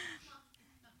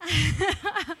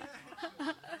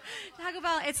 Taco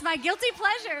Bell, it's my guilty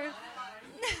pleasure.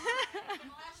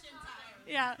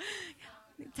 Yeah.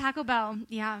 Taco Bell,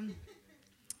 yeah.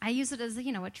 I use it as,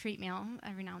 a treat meal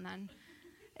every now and then.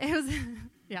 It was,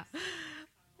 yeah.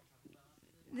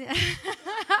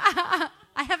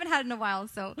 I haven't had it in a while,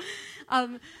 so.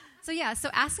 So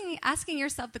asking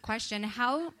yourself the question,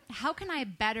 how can I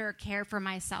better care for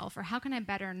myself, or how can I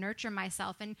better nurture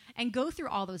myself, and go through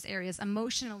all those areas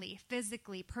emotionally,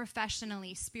 physically,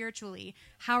 professionally, spiritually.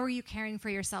 How are you caring for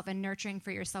yourself and nurturing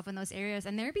for yourself in those areas?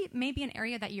 And may be an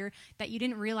area that you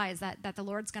didn't realize that the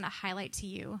Lord's going to highlight to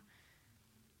you.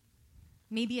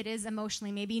 Maybe it is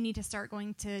emotionally. Maybe you need to start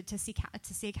going to see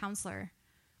a counselor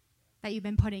that you've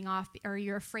been putting off, or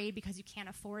you're afraid because you can't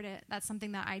afford it. That's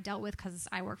something that I dealt with because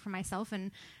I work for myself and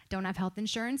don't have health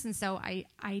insurance. And so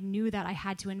I knew that I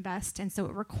had to invest. And so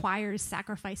it requires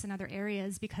sacrifice in other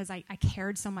areas because I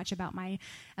cared so much about my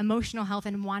emotional health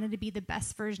and wanted to be the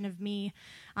best version of me.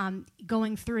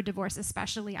 Going through a divorce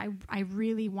especially, I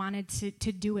really wanted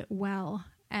to do it well.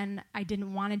 And I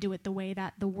didn't want to do it the way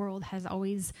that the world has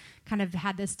always kind of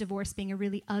had this divorce being a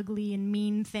really ugly and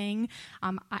mean thing.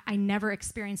 I never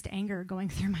experienced anger going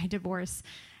through my divorce.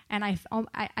 And I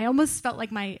almost felt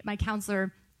like my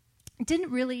counselor didn't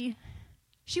really,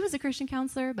 she was a Christian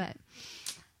counselor, but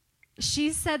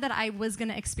she said that I was going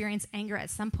to experience anger at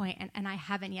some point, and I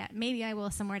haven't yet. Maybe I will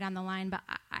somewhere down the line, but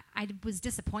I was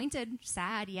disappointed,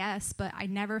 sad, yes, but I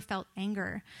never felt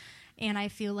anger. And I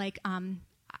feel like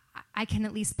I can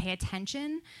at least pay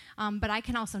attention, but I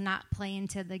can also not play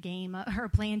into the game or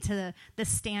play into the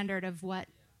standard of what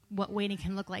waiting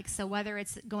can look like. So whether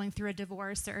it's going through a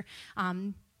divorce or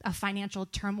a financial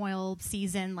turmoil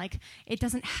season, like it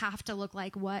doesn't have to look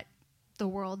like what the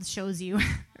world shows you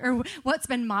or what's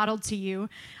been modeled to you.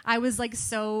 I was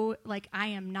I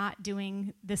am not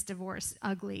doing this divorce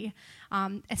ugly.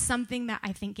 It's something that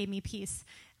I think gave me peace.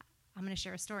 I'm going to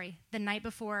share a story. The night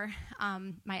before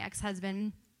my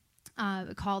ex-husband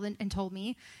called and told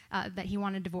me that he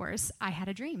wanted divorce, I had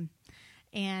a dream.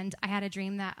 And I had a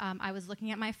dream that I was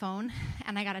looking at my phone,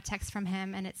 and I got a text from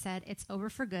him, and it said, "It's over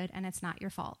for good, and it's not your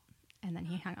fault." And then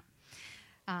he hung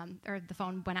up. Or the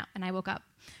phone went out, and I woke up.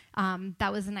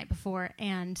 That was the night before.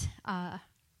 And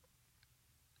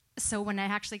so when I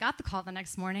actually got the call the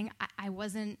next morning, I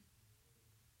wasn't,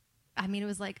 it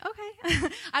was like, okay.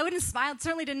 I wouldn't smile,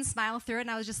 certainly didn't smile through it,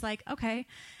 and I was just like, okay.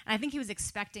 And I think he was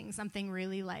expecting something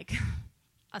really like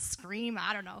a scream,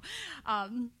 I don't know.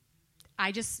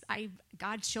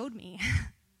 God showed me.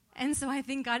 And so I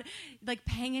think God, like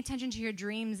paying attention to your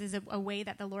dreams is a way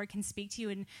that the Lord can speak to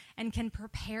you and can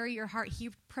prepare your heart. He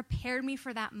prepared me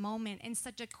for that moment in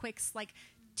such a quick,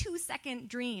 2-second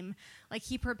dream. Like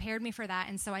he prepared me for that.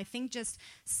 And so I think just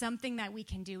something that we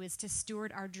can do is to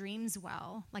steward our dreams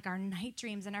well, like our night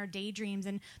dreams and our daydreams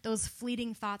and those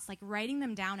fleeting thoughts, like writing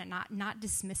them down and not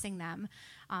dismissing them.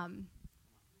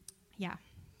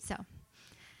 So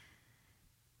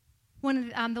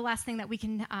one of the last thing that we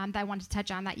can, that I wanted to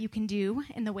touch on that you can do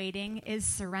in the waiting is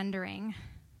surrendering.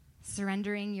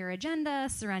 Surrendering your agenda,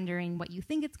 surrendering what you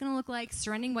think it's going to look like,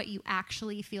 surrendering what you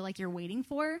actually feel like you're waiting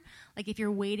for. Like if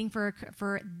you're waiting for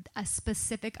a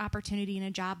specific opportunity in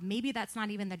a job, maybe that's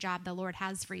not even the job the Lord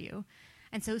has for you.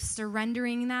 And so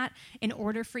surrendering that in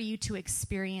order for you to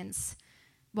experience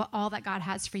all that God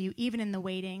has for you, even in the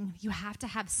waiting, you have to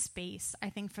have space, I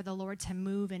think, for the Lord to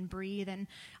move and breathe. And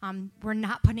we're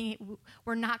not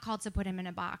called to put him in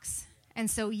a box. And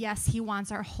so, yes, he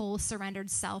wants our whole surrendered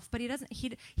self, but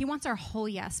he wants our whole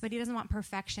yes, but he doesn't want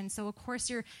perfection. So, of course,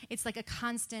 it's like a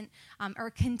constant or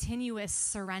continuous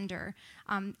surrender,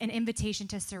 an invitation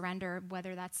to surrender,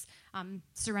 whether that's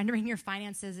surrendering your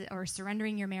finances or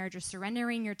surrendering your marriage or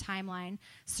surrendering your timeline,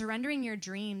 surrendering your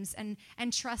dreams, and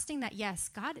trusting that, yes,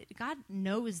 God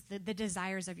knows the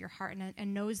desires of your heart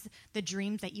and knows the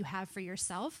dreams that you have for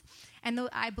yourself. And though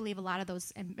I believe a lot of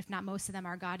those, if not most of them,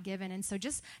 are God-given. And so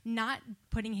just not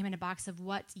putting him in a box of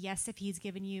if he's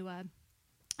given you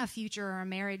a future or a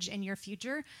marriage in your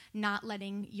future, not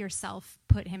letting yourself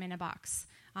put him in a box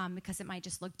because it might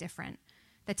just look different.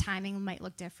 The timing might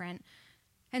look different.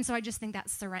 And so I just think that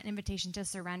invitation to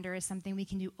surrender is something we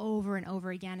can do over and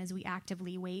over again as we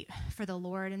actively wait for the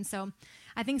Lord. And so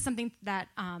I think something that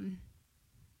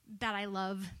I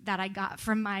love that I got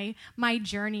from my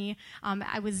journey.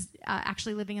 I was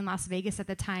actually living in Las Vegas at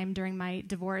the time during my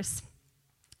divorce,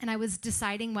 and I was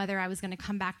deciding whether I was going to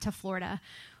come back to Florida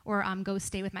or go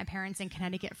stay with my parents in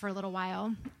Connecticut for a little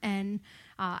while. And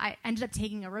I ended up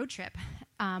taking a road trip.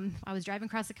 I was driving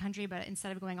across the country, but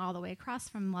instead of going all the way across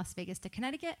from Las Vegas to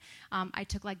Connecticut, I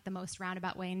took the most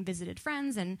roundabout way and visited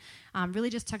friends and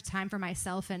really just took time for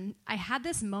myself. And I had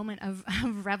this moment of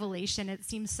revelation. It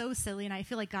seems so silly, and I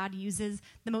feel like God uses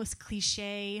the most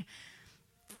cliche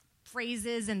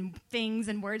phrases and things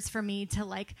and words for me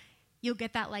to you'll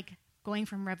get that going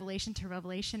from revelation to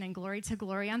revelation and glory to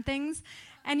glory on things.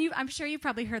 And I'm sure you've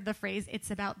probably heard the phrase, "It's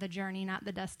about the journey, not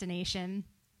the destination."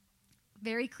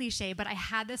 very cliche, but I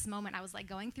had this moment. I was like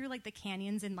going through like the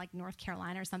canyons in like North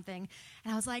Carolina or something,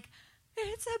 and I was like,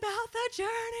 it's about the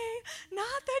journey,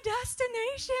 not the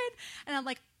destination. And I'm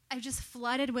like, I just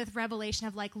flooded with revelation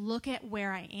of like, look at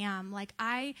where I am. Like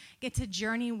I get to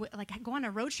journey, like go on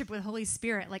a road trip with Holy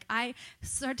Spirit. Like I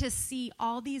start to see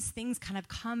all these things kind of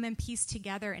come and piece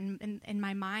together in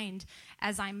my mind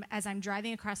as I'm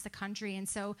driving across the country. And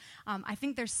so I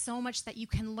think there's so much that you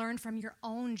can learn from your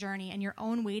own journey and your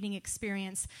own waiting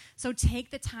experience. So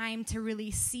take the time to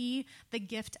really see the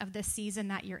gift of the season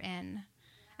that you're in.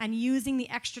 And using the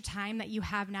extra time that you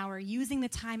have now, or using the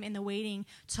time in the waiting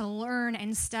to learn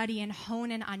and study and hone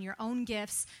in on your own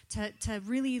gifts, to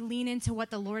really lean into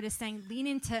what the Lord is saying, lean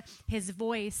into his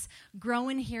voice, grow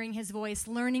in hearing his voice,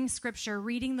 learning scripture,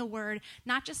 reading the word,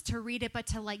 not just to read it, but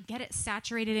to like get it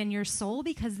saturated in your soul,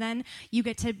 because then you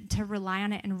get to rely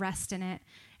on it and rest in it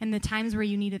in the times where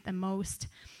you need it the most.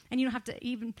 And you don't have to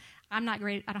even, I'm not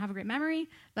great, I don't have a great memory,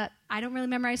 but I don't really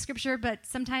memorize scripture, but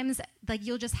sometimes like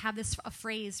you'll just have a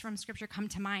phrase from scripture come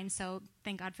to mind. So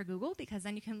thank God for Google, because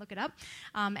then you can look it up.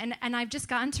 And I've just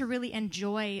gotten to really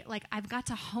enjoy, like I've got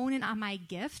to hone in on my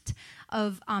gift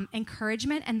of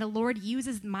encouragement, and the Lord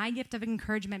uses my gift of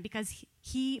encouragement because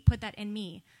he put that in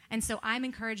me. And so I'm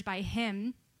encouraged by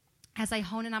him. As I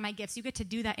hone in on my gifts, you get to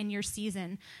do that in your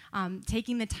season.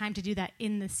 Taking the time to do that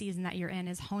in the season that you're in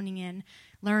is honing in,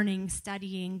 learning,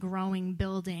 studying, growing,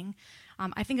 building.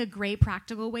 I think a great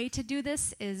practical way to do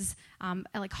this is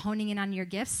like honing in on your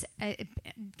gifts.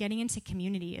 Getting into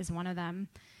community is one of them.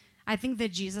 I think the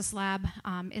Jesus Lab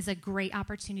is a great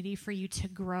opportunity for you to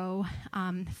grow,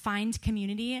 find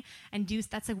community, and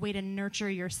that's a way to nurture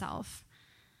yourself,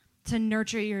 to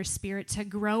nurture your spirit, to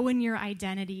grow in your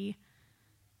identity.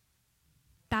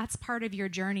 That's part of your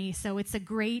journey. So it's a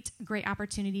great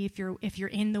opportunity if you're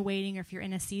in the waiting, or if you're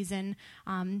in a season,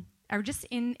 or just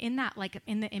in that, like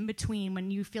in the in-between,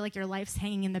 when you feel like your life's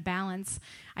hanging in the balance.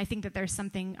 I think that there's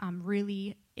something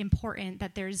really important,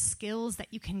 that there's skills that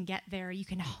you can get there. You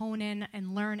can hone in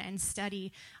and learn and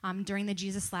study during the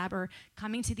Jesus Lab, or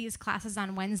coming to these classes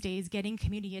on Wednesdays, getting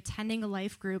community, attending a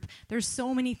life group. There's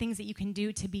so many things that you can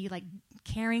do to be like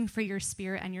caring for your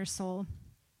spirit and your soul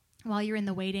while you're in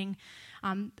the waiting.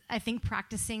 I think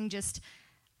practicing just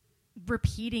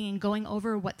repeating and going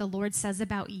over what the Lord says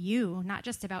about you, not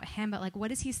just about him, but like,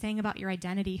 what is he saying about your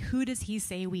identity? Who does he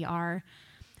say we are?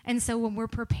 And so when we're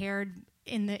prepared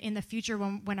in the future,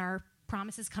 when our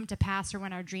promises come to pass, or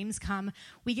when our dreams come,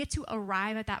 we get to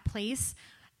arrive at that place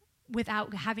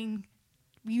without having,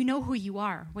 you know who you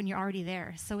are when you're already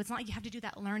there. So it's not like you have to do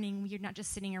that learning. You're not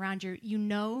just sitting around, you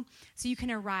know, so you can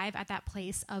arrive at that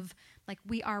place of like,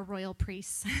 we are royal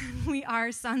priests. We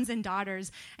are sons and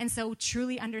daughters. And so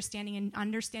truly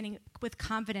understanding with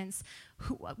confidence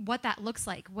what that looks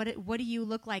like. What do you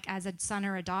look like as a son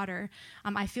or a daughter?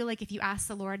 I feel like if you ask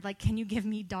the Lord, like, can you give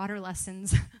me daughter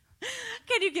lessons?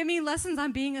 Can you give me lessons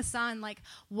on being a son? Like,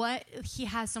 what he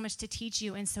has so much to teach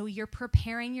you. And so you're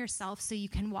preparing yourself so you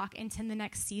can walk into the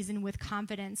next season with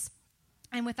confidence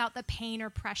and without the pain or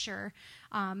pressure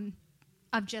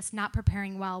of just not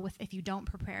preparing well if you don't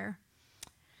prepare.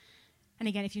 And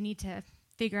again, if you need to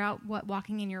figure out what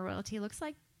walking in your royalty looks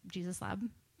like, Jesus Lab.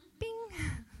 Bing.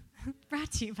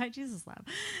 Brought to you by Jesus Lab.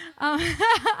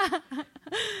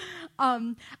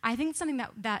 I think something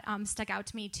that stuck out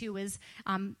to me too was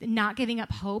not giving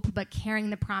up hope, but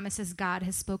carrying the promises God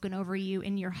has spoken over you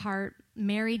in your heart.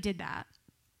 Mary did that.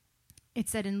 It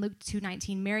said in Luke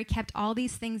 2:19, Mary kept all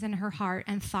these things in her heart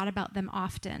and thought about them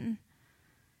often.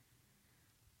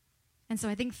 And so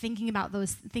I think thinking about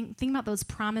those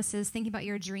promises, thinking about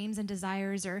your dreams and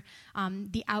desires, or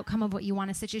the outcome of what you want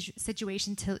a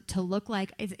situation to look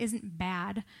like isn't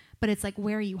bad, but it's like,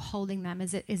 where are you holding them?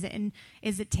 Is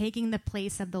it taking the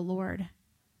place of the Lord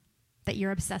that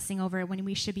you're obsessing over, when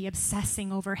we should be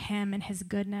obsessing over him and his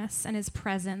goodness and his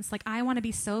presence? Like, I want to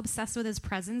be so obsessed with his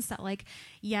presence that, like,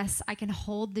 yes, I can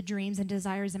hold the dreams and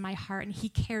desires in my heart, and he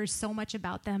cares so much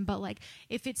about them. But like,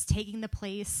 if it's taking the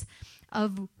place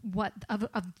of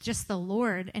just the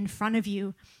Lord in front of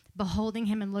you, beholding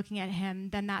him and looking at him,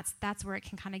 then that's where it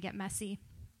can kind of get messy.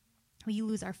 We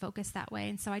lose our focus that way.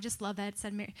 And so I just love that it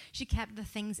said Mary, she kept the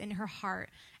things in her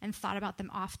heart and thought about them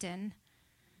often.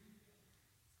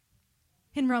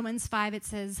 In Romans 5, it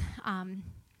says,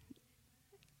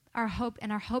 our hope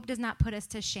does not put us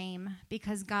to shame,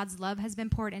 because God's love has been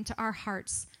poured into our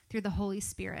hearts through the Holy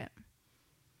Spirit.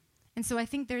 And so I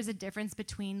think there's a difference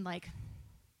between like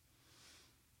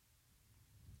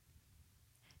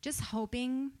just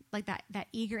hoping, like that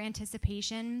eager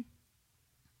anticipation.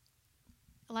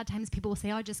 A lot of times people will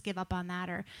say, "Oh, just give up on that,"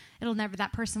 or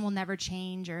that person will never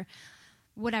change, or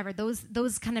whatever,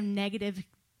 those kind of negative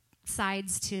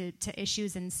sides to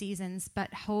issues and seasons.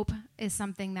 But hope is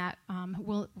something that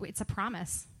it's a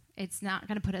promise. It's not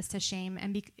going to put us to shame.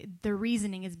 And the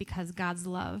reasoning is because God's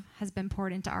love has been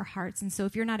poured into our hearts. And so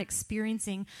if you're not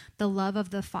experiencing the love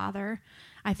of the Father,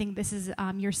 I think this is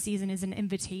your season is an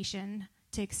invitation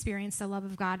to experience the love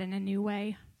of God in a new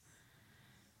way.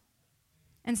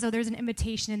 And so there's an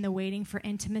invitation in the waiting for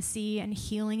intimacy and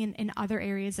healing in other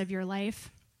areas of your life.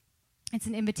 It's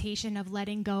an invitation of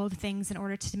letting go of things in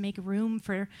order to make room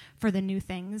for the new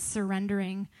things,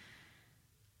 surrendering.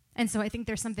 And so I think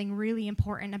there's something really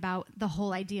important about the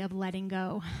whole idea of letting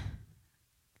go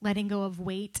of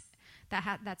weight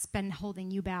that's been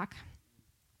holding you back.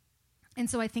 And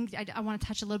so I think I want to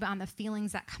touch a little bit on the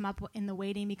feelings that come up in the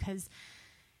waiting, because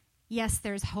yes,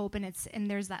 there's hope and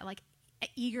there's that like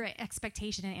eager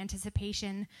expectation and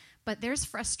anticipation, but there's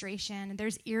frustration,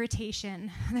 there's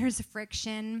irritation, there's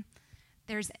friction,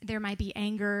 there might be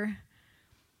anger,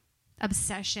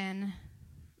 obsession.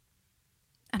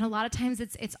 And a lot of times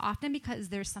it's often because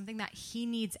there's something that he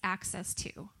needs access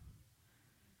to.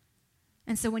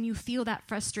 And so when you feel that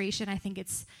frustration, I think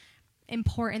it's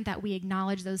important that we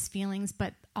acknowledge those feelings,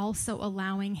 but also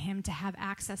allowing him to have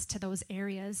access to those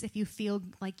areas. If you feel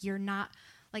like you're not,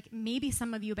 like maybe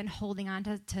some of you have been holding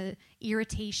on to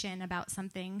irritation about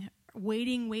something,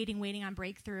 waiting on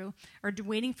breakthrough, or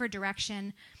waiting for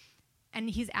direction, and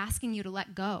he's asking you to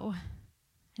let go.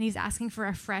 And he's asking for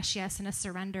a fresh yes and a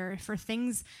surrender for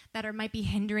things that might be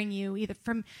hindering you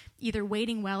either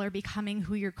waiting well or becoming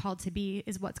who you're called to be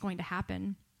is what's going to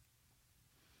happen.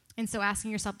 And so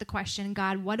asking yourself the question,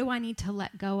 God, what do I need to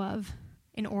let go of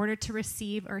in order to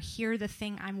receive or hear the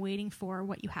thing I'm waiting for,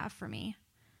 what you have for me?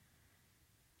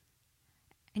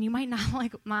 And you might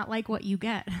not like what you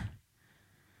get.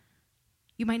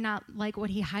 You might not like what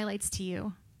he highlights to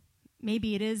you.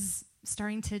 Maybe it is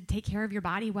starting to take care of your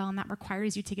body well, and that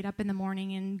requires you to get up in the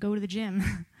morning and go to the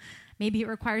gym. Maybe it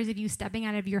requires of you stepping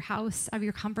out of your house, of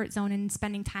your comfort zone, and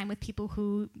spending time with people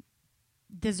who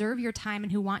deserve your time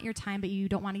and who want your time, but you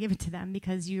don't want to give it to them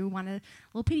because you want a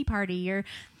little pity party, or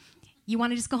you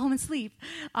want to just go home and sleep.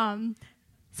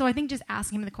 So I think just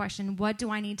asking him the question, what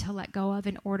do I need to let go of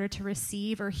in order to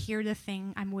receive or hear the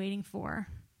thing I'm waiting for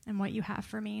and what you have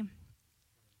for me?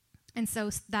 And so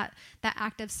that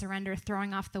act of surrender,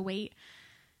 throwing off the weight.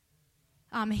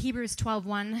 Hebrews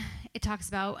 12:1, it talks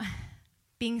about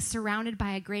being surrounded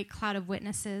by a great cloud of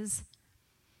witnesses,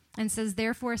 and says,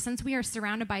 therefore, since we are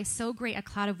surrounded by so great a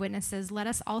cloud of witnesses, let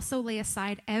us also lay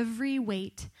aside every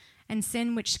weight and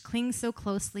sin which clings so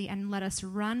closely, and let us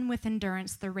run with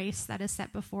endurance the race that is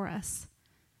set before us.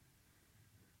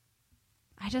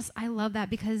 I love that,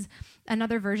 because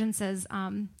another version says,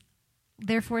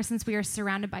 therefore, since we are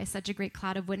surrounded by such a great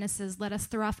cloud of witnesses, let us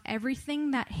throw off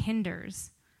everything that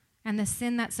hinders and the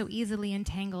sin that so easily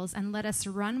entangles, and let us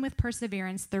run with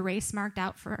perseverance the race marked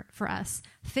out for us,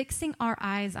 fixing our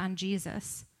eyes on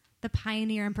Jesus, the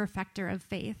pioneer and perfecter of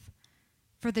faith.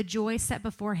 For the joy set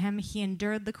before him, he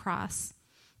endured the cross,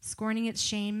 scorning its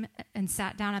shame, and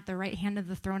sat down at the right hand of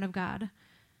the throne of God.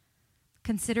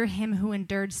 Consider him who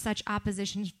endured such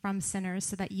opposition from sinners,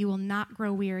 so that you will not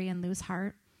grow weary and lose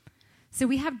heart. So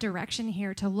we have direction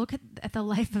here to look at the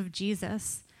life of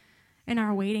Jesus in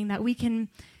our waiting, that we can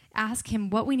ask him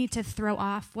what we need to throw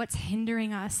off, what's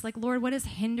hindering us. Like, Lord, what is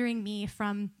hindering me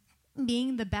from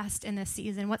being the best in this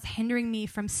season? What's hindering me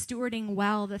from stewarding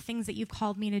well the things that you've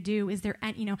called me to do? Is there,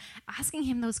 asking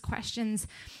him those questions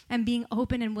and being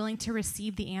open and willing to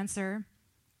receive the answer.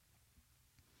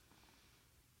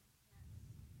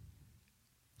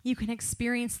 You can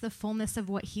experience the fullness of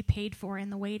what he paid for in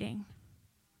the waiting.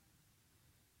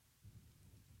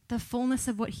 The fullness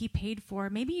of what he paid for.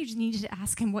 Maybe you just need to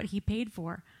ask him what he paid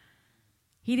for.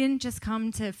 He didn't just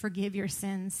come to forgive your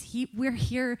sins. We're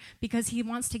here because he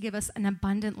wants to give us an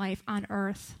abundant life on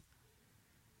earth.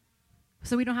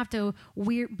 So we don't have to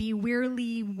be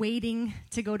wearily waiting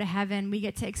to go to heaven. We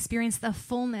get to experience the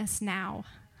fullness now.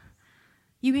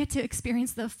 You get to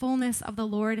experience the fullness of the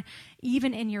Lord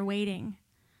even in your waiting.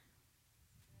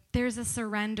 There's a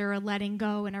surrender, a letting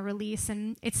go, and a release,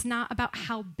 and it's not about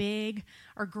how big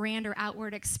or grand or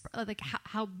outward,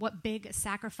 what big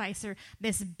sacrifice or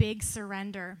this big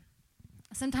surrender.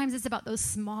 Sometimes it's about those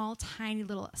small, tiny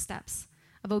little steps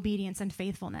of obedience and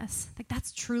faithfulness. Like,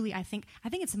 that's truly, I think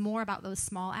it's more about those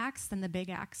small acts than the big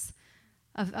acts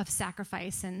of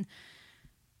sacrifice and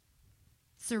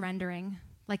surrendering.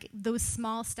 Like, those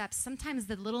small steps, sometimes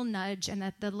the little nudge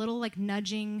and the little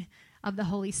nudging of the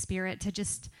Holy Spirit to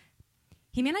just,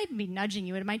 he may not even be nudging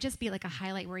you. It might just be like a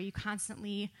highlight where you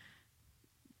constantly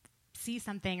see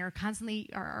something or constantly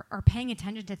are paying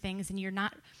attention to things, and you're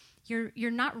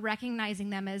not recognizing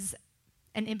them as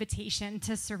an invitation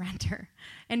to surrender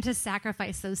and to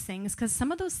sacrifice those things, because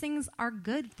some of those things are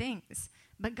good things,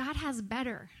 but God has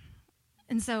better.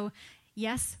 And so,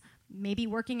 yes, maybe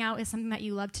working out is something that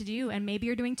you love to do, and maybe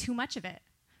you're doing too much of it.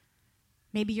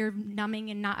 Maybe you're numbing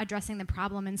and not addressing the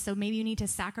problem, and so maybe you need to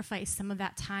sacrifice some of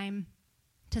that time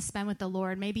to spend with the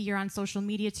Lord. Maybe you're on social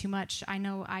media too much. I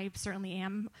know I certainly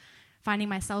am, finding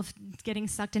myself getting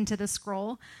sucked into the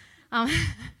scroll.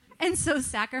 And so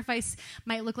sacrifice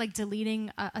might look like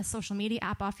deleting a social media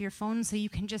app off your phone so you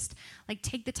can just like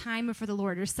take the time for the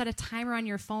Lord, or set a timer on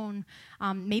your phone.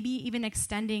 Maybe even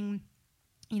extending,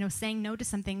 saying no to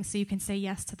something so you can say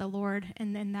yes to the Lord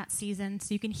in that season,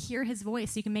 so you can hear his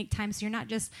voice, so you can make time, so you're not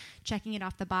just checking it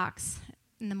off the box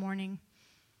in the morning.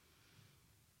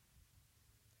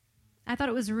 I thought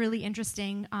it was really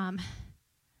interesting.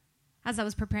 As I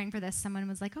was preparing for this, someone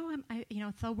was like,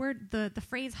 the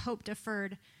phrase hope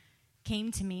deferred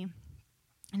came to me,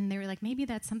 and they were like, maybe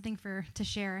that's something to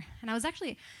share. And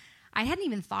I hadn't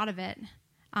even thought of it.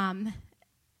 And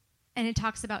it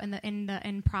talks about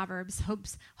in Proverbs,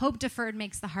 hope deferred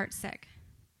makes the heart sick.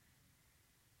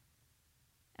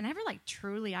 And I never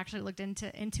truly actually looked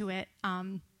into it.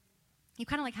 You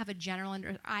kind of have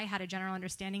I had a general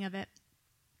understanding of it.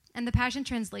 And the Passion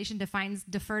Translation defines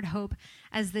deferred hope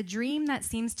as the dream that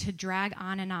seems to drag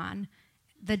on and on.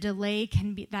 The delay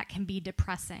can be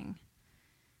depressing.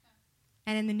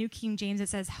 And in the New King James, it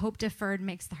says, hope deferred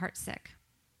makes the heart sick.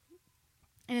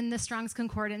 And in the Strong's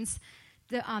Concordance,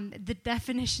 the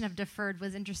definition of deferred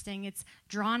was interesting. It's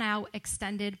drawn out,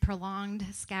 extended, prolonged,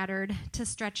 scattered, to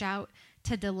stretch out,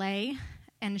 to delay,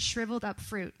 and shriveled up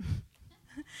fruit.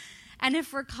 And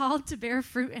if we're called to bear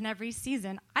fruit in every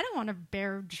season, I don't want to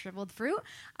bear shriveled fruit.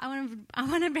 I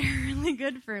want to bear really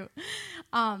good fruit.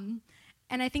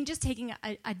 And I think just taking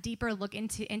a deeper look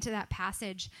into that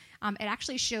passage, it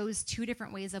actually shows two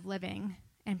different ways of living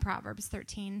in Proverbs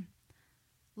 13.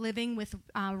 Living with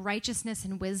righteousness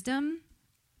and wisdom,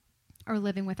 or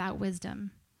living without wisdom.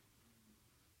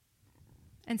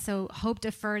 And so hope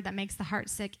deferred that makes the heart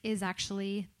sick is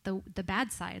actually the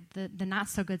bad side, the not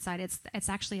so good side. It's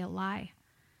actually a lie.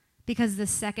 Because the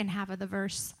second half of the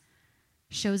verse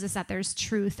shows us that there's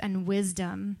truth and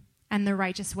wisdom and the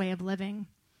righteous way of living.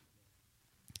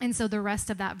 And so the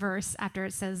rest of that verse, after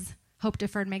it says hope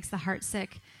deferred makes the heart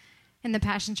sick, in the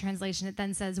Passion Translation, it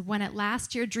then says, when at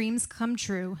last your dreams come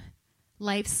true,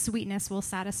 life's sweetness will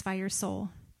satisfy your soul.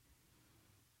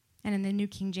 And in the New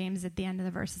King James, at the end of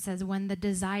the verse, it says, when the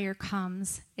desire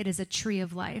comes, it is a tree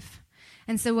of life.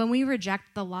 And so when we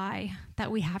reject the lie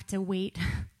that we have to wait,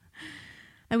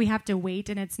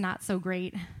 and it's not so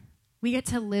great, we get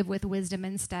to live with wisdom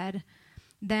instead.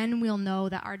 Then we'll know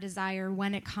that our desire,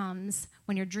 when it comes,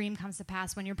 when your dream comes to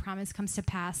pass, when your promise comes to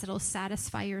pass, it'll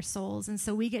satisfy your souls. And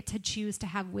so we get to choose to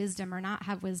have wisdom or not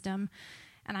have wisdom.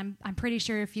 And I'm pretty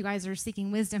sure if you guys are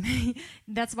seeking wisdom,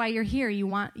 that's why you're here. You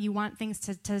want things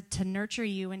to nurture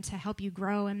you and to help you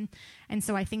grow. And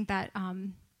so I think that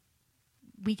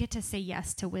we get to say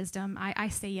yes to wisdom. I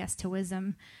say yes to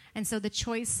wisdom. And so the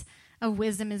choice of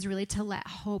wisdom is really to let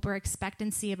hope or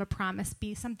expectancy of a promise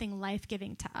be something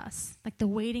life-giving to us. Like the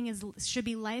waiting should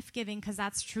be life-giving, because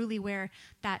that's truly where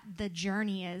the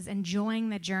journey is, enjoying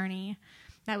the journey.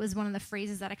 That was one of the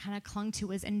phrases that I kind of clung to,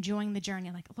 was enjoying the journey.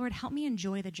 Like, Lord, help me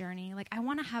enjoy the journey. Like, I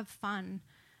want to have fun.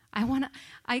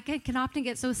 I can often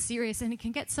get so serious, and it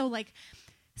can get so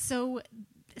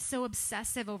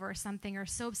obsessive over something, or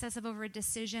so obsessive over a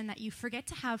decision, that you forget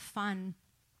to have fun.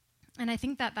 And I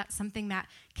think that that's something that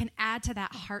can add to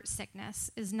that heart sickness,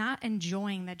 is not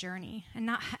enjoying the journey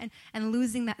and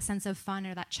losing that sense of fun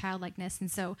or that childlikeness.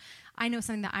 And so I know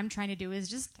something that I'm trying to do is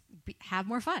just have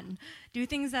more fun, do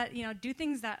things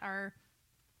that are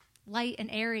light and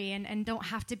airy, and don't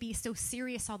have to be so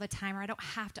serious all the time, or I don't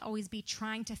have to always be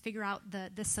trying to figure out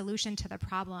the solution to the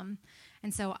problem.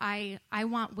 And so I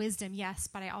want wisdom, yes,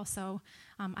 but I also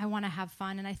I want to have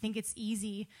fun. And I think it's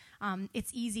easier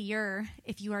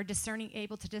if you are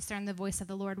able to discern the voice of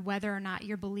the Lord, whether or not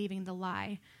you're believing the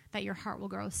lie that your heart will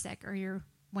grow sick, or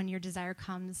when your desire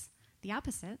comes, the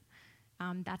opposite.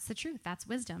 That's the truth. That's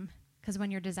wisdom. Because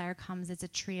when your desire comes, it's a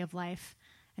tree of life,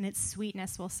 and its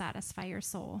sweetness will satisfy your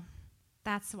soul.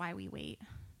 That's why we wait.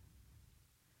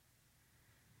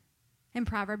 In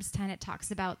Proverbs 10, it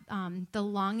talks about the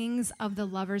longings of the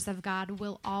lovers of God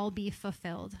will all be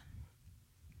fulfilled.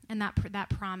 And that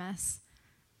promise.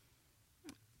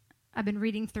 I've been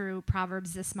reading through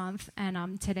Proverbs this month,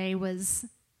 and today was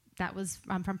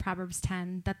from Proverbs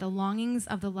 10, that the longings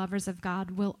of the lovers of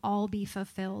God will all be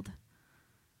fulfilled.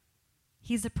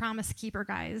 He's a promise keeper,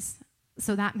 guys.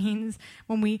 So that means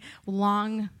when we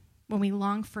long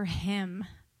for him,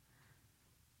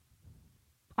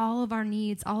 all of our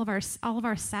needs, all of our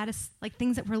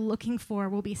things that we're looking for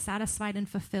will be satisfied and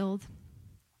fulfilled.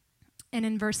 And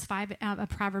in verse 5 of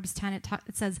Proverbs 10, it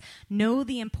says, know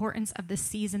the importance of the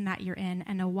season that you're in,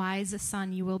 and a wise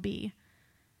son you will be.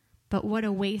 But what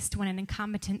a waste when an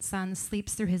incompetent son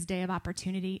sleeps through his day of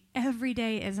opportunity. Every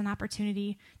day is an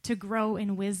opportunity to grow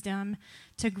in wisdom,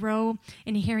 to grow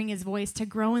in hearing his voice, to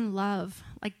grow in love.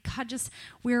 Like God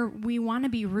we want to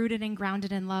be rooted and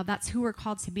grounded in love. That's who we're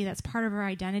called to be. That's part of our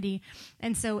identity.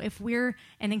 And so if we're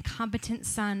an incompetent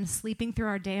son sleeping through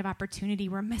our day of opportunity,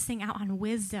 we're missing out on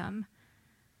wisdom.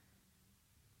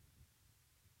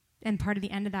 And part of the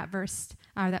end of that verse,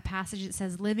 that passage, it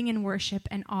says, living in worship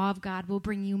and awe of God will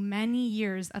bring you many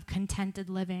years of contented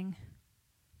living.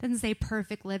 It doesn't say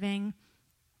perfect living.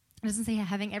 It doesn't say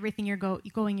having everything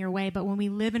going your way. But when we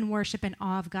live in worship and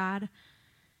awe of God,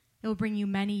 it will bring you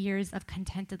many years of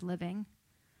contented living.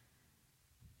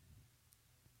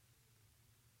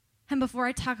 And before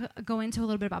I go into a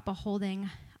little bit about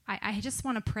beholding, I just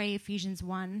want to pray Ephesians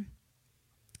 1.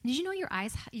 Did you know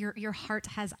your heart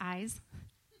has eyes?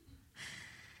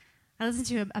 I listened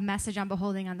to a message on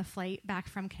beholding on the flight back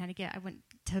from Connecticut. I went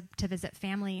to visit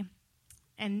family,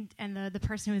 and the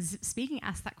person who was speaking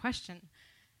asked that question.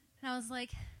 And I was like,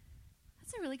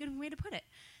 that's a really good way to put it.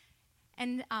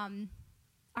 And our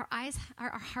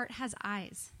heart has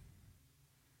eyes.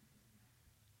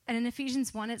 And in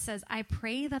Ephesians 1, it says, I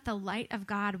pray that the light of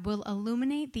God will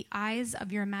illuminate the eyes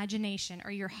of your imagination or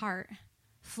your heart,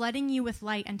 flooding you with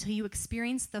light until you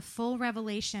experience the full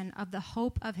revelation of the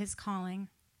hope of his calling.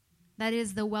 That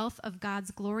is the wealth of God's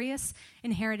glorious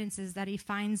inheritances that he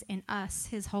finds in us,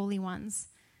 his holy ones.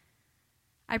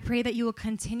 I pray that you will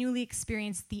continually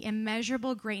experience the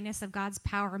immeasurable greatness of God's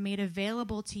power made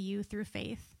available to you through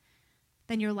faith.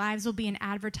 Then your lives will be an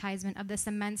advertisement of this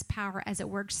immense power as it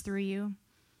works through you.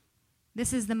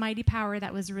 This is the mighty power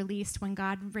that was released when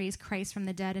God raised Christ from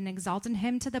the dead and exalted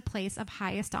him to the place of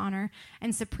highest honor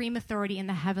and supreme authority in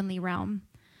the heavenly realm.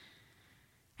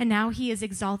 And now he is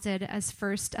exalted as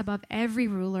first above every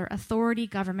ruler, authority,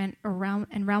 government,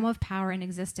 and realm of power in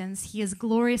existence. He is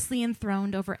gloriously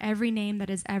enthroned over every name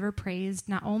that is ever praised,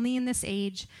 not only in this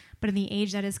age, but in the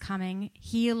age that is coming.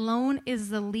 He alone is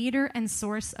the leader and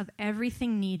source of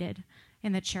everything needed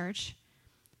in the church.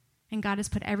 And God has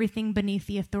put everything beneath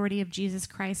the authority of Jesus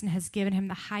Christ and has given him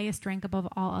the highest rank above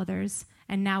all others.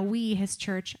 And now we, his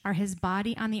church, are his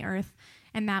body on the earth,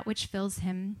 and that which fills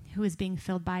him, who is being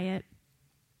filled by it.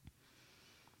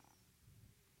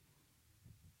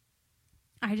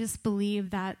 I just believe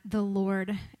that the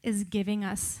Lord is giving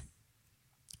us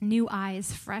new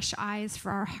eyes, fresh eyes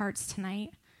for our hearts tonight.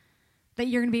 That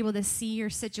you're going to be able to see your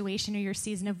situation or your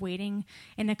season of waiting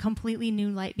in a completely new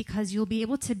light, because you'll be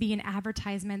able to be an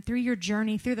advertisement through your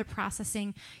journey, through the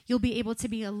processing. You'll be able to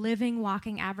be a living,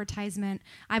 walking advertisement.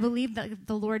 I believe that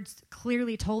the Lord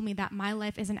clearly told me that my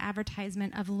life is an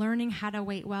advertisement of learning how to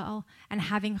wait well and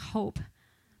having hope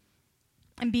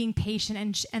and being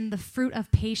patient and the fruit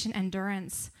of patient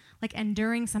endurance, like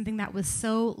enduring something that was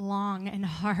so long and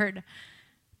hard.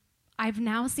 I've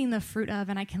now seen the fruit of,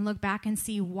 and I can look back and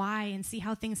see why and see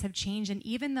how things have changed. And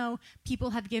even though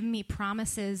people have given me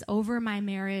promises over my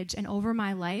marriage and over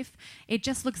my life, it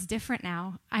just looks different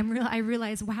now. I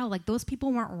realize, wow, like those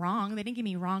people weren't wrong. They didn't give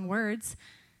me wrong words.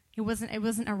 It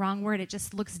wasn't a wrong word. It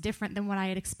just looks different than what I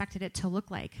had expected it to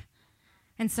look like.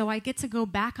 And so I get to go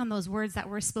back on those words that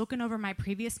were spoken over my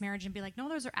previous marriage and be like, no,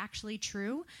 those are actually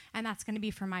true, and that's going to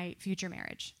be for my future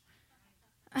marriage.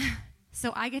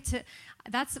 So I get to,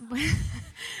 that's,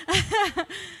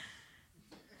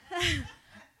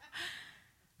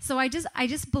 so I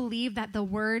just believe that the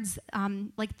words,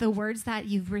 like the words that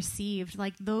you've received,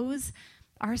 like those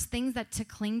are things that to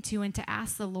cling to and to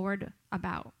ask the Lord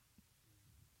about.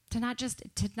 To not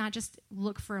just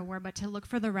look for a word, but to look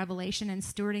for the revelation and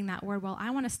stewarding that word well. I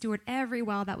want to steward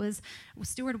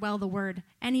the word,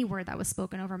 any word that was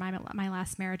spoken over my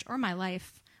last marriage or my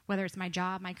life, whether it's my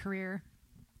job, my career,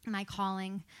 my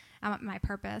calling, my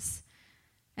purpose.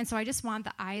 And so I just want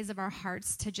the eyes of our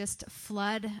hearts to just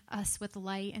flood us with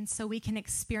light, and so we can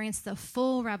experience the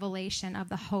full revelation of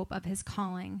the hope of his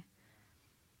calling.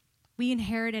 We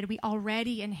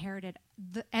already inherited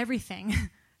everything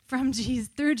from Jesus,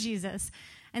 through Jesus.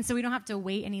 And so we don't have to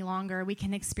wait any longer. We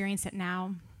can experience it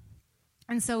now.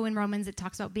 And so in Romans, it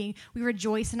talks about we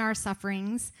rejoice in our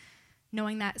sufferings,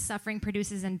 knowing that suffering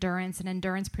produces endurance, and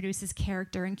endurance produces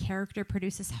character, and character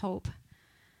produces hope.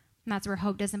 And that's where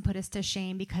hope doesn't put us to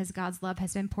shame, because God's love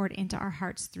has been poured into our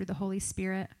hearts through the Holy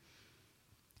Spirit.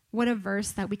 What a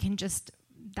verse that we can just,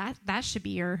 that should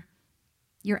be your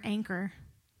anchor.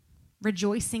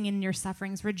 Rejoicing in your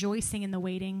sufferings, rejoicing in the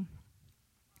waiting,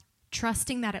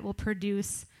 trusting that it will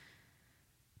produce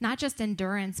not just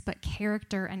endurance, but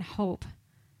character and hope.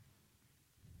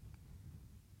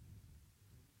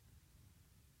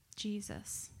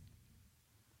 Jesus.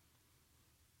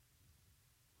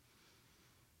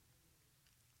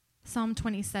 Psalm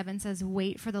 27 says,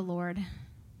 wait for the Lord.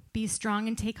 Be strong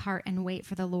and take heart and wait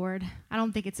for the Lord. I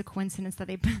don't think it's a coincidence that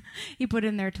he put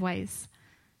in there twice.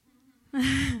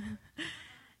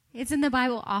 It's in the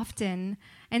Bible often.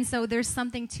 And so there's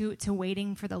something to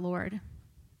waiting for the Lord.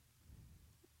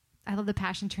 I love the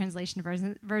Passion Translation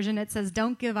version. It says,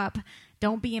 don't give up.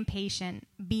 Don't be impatient.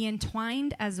 Be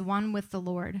entwined as one with the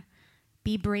Lord.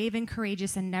 Be brave and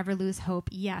courageous and never lose hope.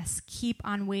 Yes, keep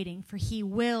on waiting, for he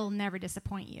will never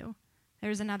disappoint you.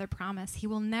 There's another promise. He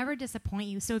will never disappoint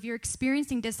you. So if you're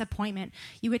experiencing disappointment,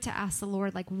 you get to ask the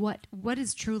Lord, like, what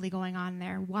is truly going on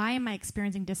there? Why am I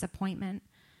experiencing disappointment?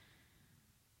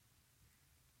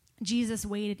 Jesus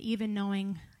waited even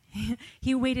knowing,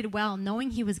 he waited well,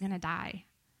 knowing he was going to die.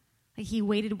 Like, he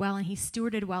waited well and he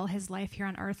stewarded well his life here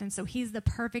on earth. And so he's the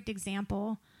perfect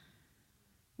example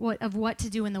of what to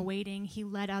do in the waiting. He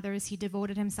led others. He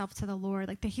devoted himself to the Lord.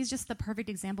 Like, he's just the perfect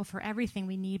example for everything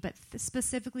we need, but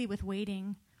specifically with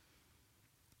waiting.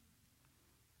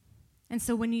 And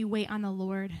so when you wait on the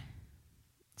Lord,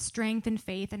 strength and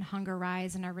faith and hunger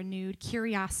rise and are renewed.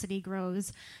 Curiosity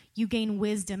grows. You gain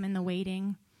wisdom in the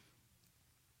waiting.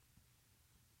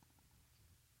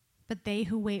 But they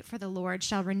who wait for the Lord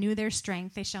shall renew their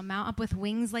strength. They shall mount up with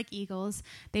wings like eagles.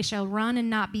 They shall run and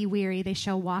not be weary. They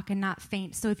shall walk and not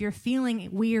faint. So if you're feeling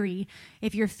weary,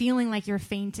 if you're feeling like you're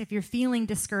faint, if you're feeling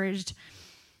discouraged,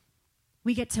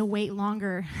 we get to wait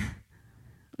longer.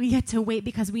 We get to wait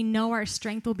because we know our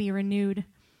strength will be renewed.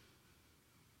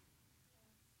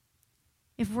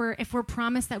 If we're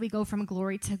promised that we go from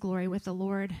glory to glory with the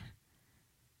Lord,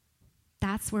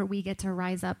 that's where we get to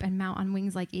rise up and mount on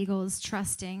wings like eagles,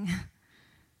 trusting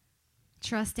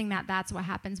that that's what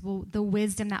happens. The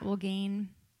wisdom that we'll gain,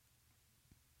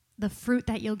 the fruit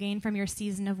that you'll gain from your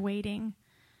season of waiting.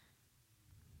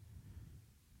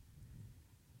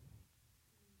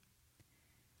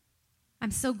 I'm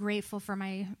so grateful for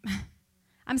my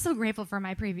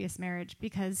previous marriage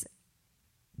because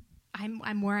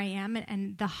I'm where I am,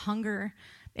 and the hunger,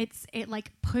 it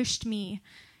like pushed me,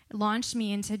 launched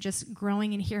me into just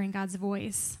growing and hearing God's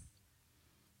voice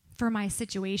for my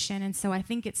situation. And so I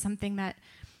think it's something that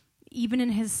even in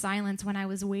his silence when I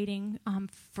was waiting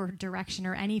for direction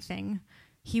or anything,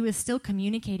 he was still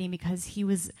communicating because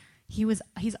he's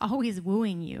always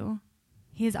wooing you.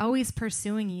 He is always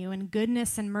pursuing you, and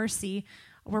goodness and mercy,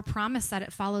 we're promised that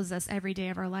it follows us every day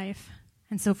of our life.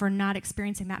 And so if we're not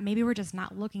experiencing that, maybe we're just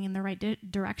not looking in the right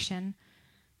direction.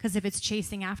 Because if it's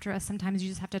chasing after us, sometimes you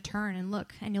just have to turn and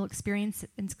look, and you'll experience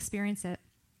it.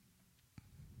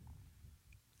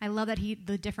 I love that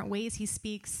the different ways he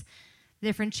speaks,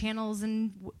 different channels,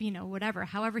 and whatever,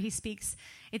 however he speaks.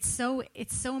 It's so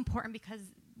important because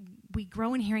we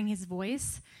grow in hearing his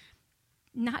voice,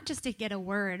 not just to get a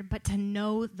word, but to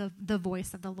know the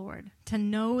voice of the Lord, to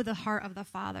know the heart of the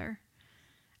Father.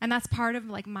 And that's part of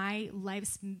like my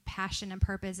life's passion and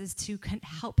purpose, is to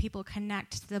help people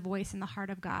connect to the voice and the heart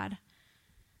of God.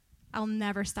 I'll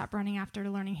never stop running after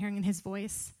learning, hearing his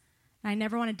voice. And I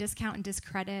never want to discount and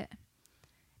discredit.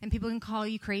 And people can call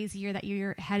you crazy, or that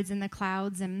your head's in the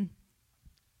clouds and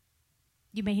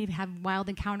you may have wild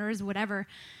encounters, whatever.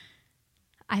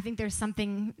 I think there's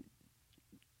something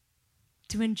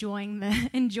to enjoying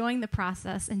the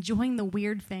process, enjoying the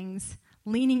weird things,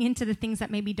 leaning into the things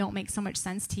that maybe don't make so much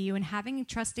sense to you, and having a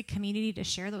trusted community to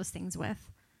share those things with.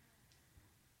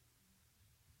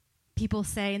 People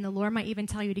say, and the Lord might even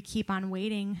tell you to keep on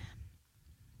waiting,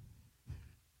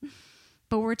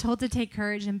 but we're told to take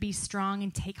courage and be strong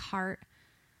and take heart.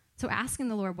 So asking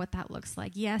the Lord what that looks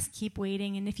like. Yes, keep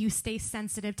waiting. And if you stay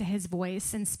sensitive to his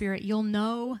voice and spirit, you'll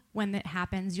know when it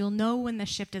happens. You'll know when the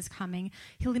shift is coming.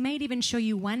 He may even show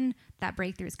you when that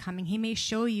breakthrough is coming. He may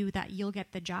show you that you'll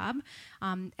get the job,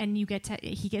 and he gets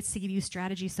to give you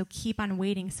strategy. So keep on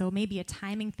waiting. So it may be a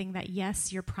timing thing that,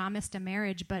 yes, you're promised a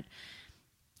marriage, but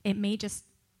he may just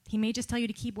tell you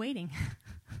to keep waiting.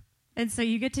 And so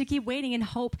you get to keep waiting in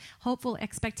hopeful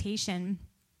expectation.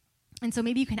 And so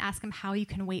maybe you can ask him how you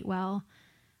can wait well,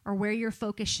 or where your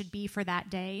focus should be for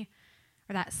that day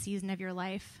or that season of your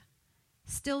life.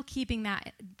 Still keeping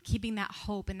that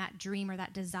hope and that dream or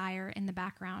that desire in the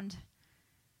background.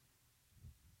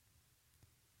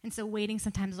 And so waiting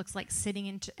sometimes looks like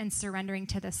sitting and surrendering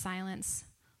to the silence,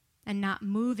 and not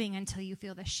moving until you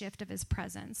feel the shift of his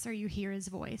presence or you hear his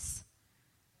voice.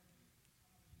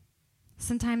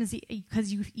 Sometimes,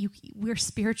 because we're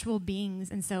spiritual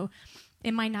beings, and so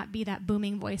it might not be that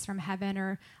booming voice from heaven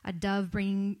or a dove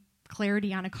bringing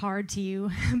clarity on a card to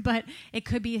you, but it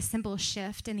could be a simple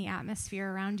shift in the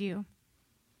atmosphere around you.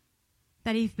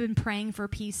 That you've been praying for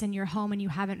peace in your home and you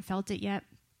haven't felt it yet,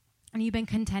 and you've been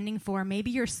contending for.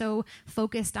 Maybe you're so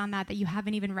focused on that you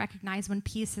haven't even recognized when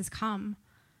peace has come.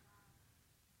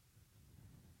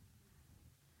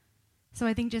 So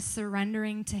I think just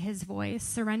surrendering to his voice,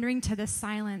 surrendering to the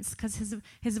silence, because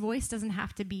his voice doesn't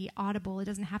have to be audible. It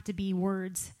doesn't have to be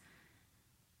words.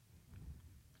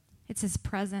 It's his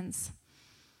presence.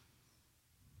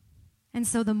 And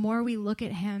so the more we look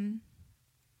at him,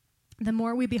 the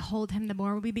more we behold him, the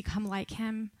more we become like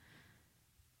him.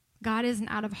 God isn't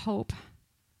out of hope.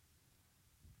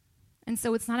 And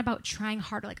so it's not about trying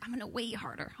harder, like, I'm going to wait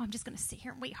harder. Oh, I'm just going to sit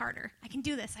here and wait harder. I can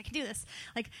do this.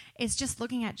 Like, it's just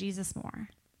looking at Jesus more.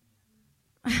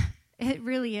 It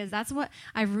really is. That's what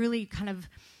I really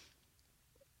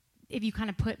if you kind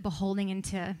of put beholding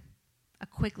into a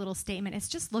quick little statement, it's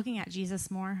just looking at Jesus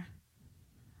more.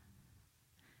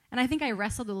 And I think I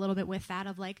wrestled a little bit with that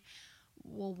of like,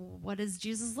 well, what does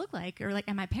Jesus look like? Or like,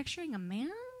 am I picturing a man?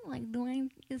 Like, what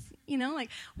is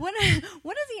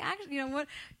he actually, what?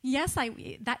 Yes,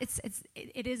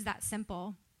 it is that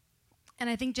simple. And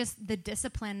I think just the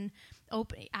discipline,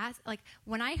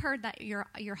 when I heard that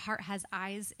your heart has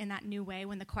eyes in that new way,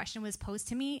 when the question was posed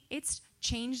to me, it's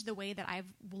changed the way that I've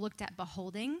looked at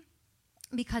beholding,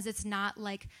 because it's not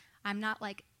like, I'm not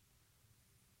like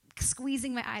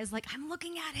squeezing my eyes, like I'm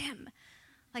looking at him.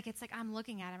 Like, it's like, I'm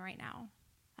looking at him right now.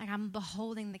 Like, I'm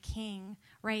beholding the King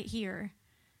right here.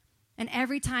 And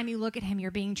every time you look at him,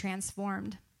 you're being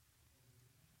transformed.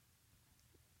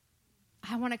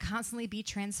 I want to constantly be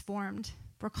transformed.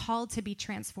 We're called to be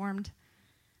transformed.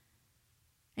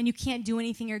 And you can't do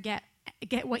anything or get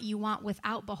what you want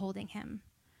without beholding him.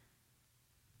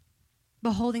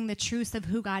 Beholding the truth of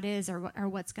who God is or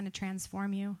what's going to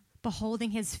transform you.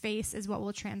 Beholding his face is what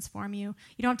will transform you.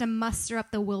 You don't have to muster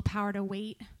up the willpower to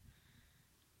wait.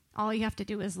 All you have to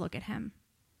do is look at him.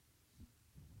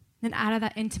 And out of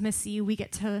that intimacy, we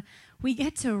get to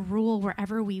rule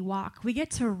wherever we walk. We get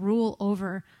to rule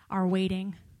over our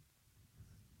waiting.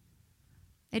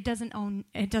 It doesn't own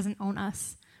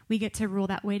us. We get to rule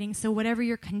that waiting. So whatever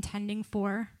you're contending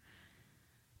for,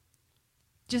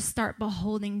 just start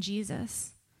beholding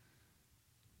Jesus.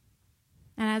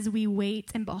 And as we wait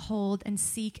and behold and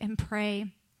seek and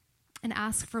pray and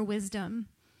ask for wisdom,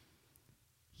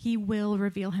 he will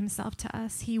reveal himself to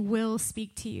us. He will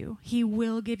speak to you. He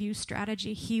will give you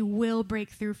strategy. He will break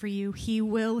through for you. He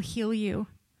will heal you.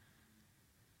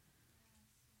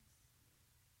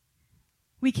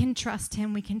 We can trust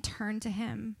him. We can turn to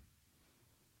him.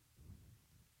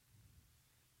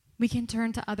 We can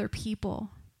turn to other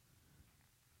people.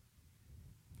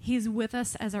 He's with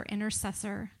us as our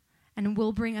intercessor and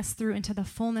will bring us through into the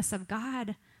fullness of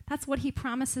God. That's what he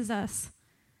promises us.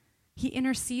 He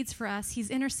intercedes for us. He's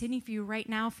interceding for you right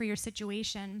now for your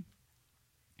situation.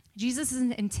 Jesus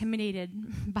isn't intimidated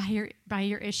by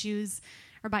your issues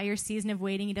or by your season of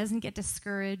waiting. He doesn't get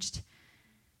discouraged.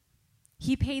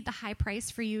 He paid the high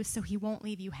price for you, so he won't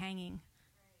leave you hanging.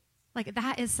 Like,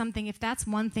 that is something, if that's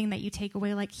one thing that you take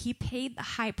away, like, he paid the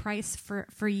high price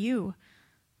for you.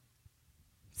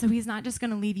 So he's not just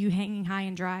going to leave you hanging high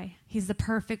and dry. He's the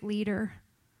perfect leader.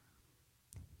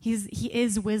 He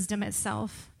is wisdom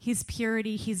itself. He's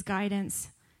purity. He's guidance.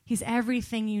 He's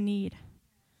everything you need.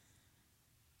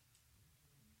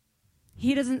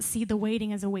 He doesn't see the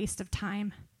waiting as a waste of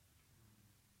time.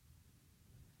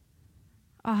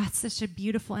 Oh, it's such a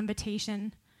beautiful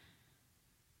invitation.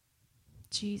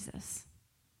 Jesus.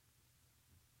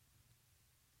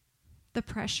 The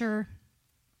pressure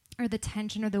or the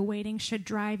tension or the waiting should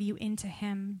drive you into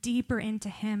him, deeper into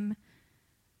him,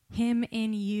 him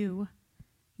in you.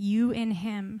 You in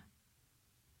him.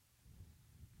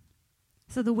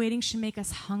 So the waiting should make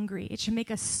us hungry. It should make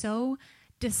us so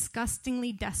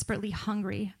disgustingly, desperately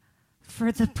hungry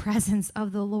for the presence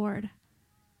of the Lord.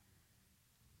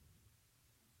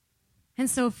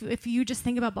 And so if you just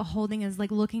think about beholding as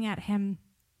like looking at him,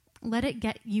 let it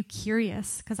get you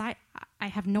curious. Because I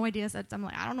have no idea. I'm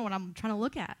like, I don't know what I'm trying to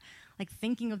look at. Like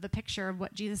thinking of the picture of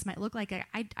what Jesus might look like.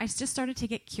 I just started to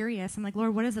get curious. I'm like,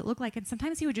 Lord, what does it look like? And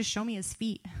sometimes he would just show me his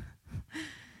feet.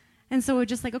 And so we're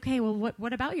just like, okay, well,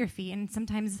 what about your feet? And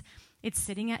sometimes it's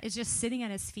just sitting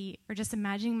at his feet, or just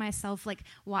imagining myself like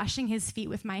washing his feet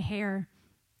with my hair.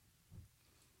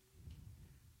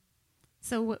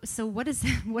 So what does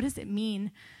it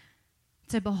mean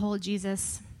to behold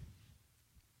Jesus?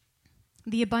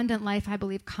 The abundant life, I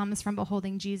believe, comes from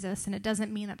beholding Jesus, and it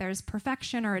doesn't mean that there's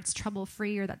perfection or it's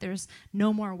trouble-free or that there's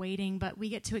no more waiting, but we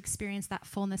get to experience that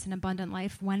fullness and abundant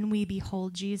life when we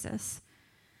behold Jesus.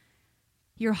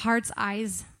 Your heart's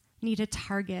eyes need a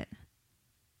target.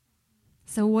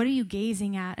 So what are you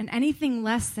gazing at? And anything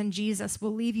less than Jesus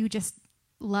will leave you just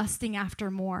lusting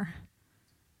after more.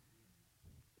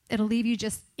 It'll leave you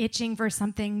just itching for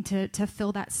something to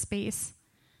fill that space.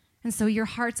 And so your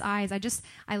heart's eyes,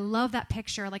 I love that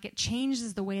picture. Like, it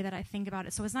changes the way that I think about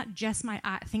it. So it's not just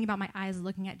thinking about my eyes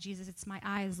looking at Jesus. It's my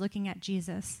eyes looking at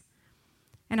Jesus.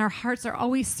 And our hearts are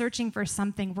always searching for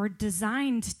something. We're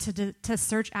designed to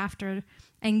search after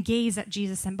and gaze at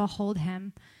Jesus and behold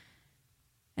him.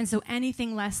 And so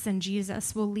anything less than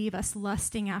Jesus will leave us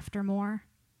lusting after more.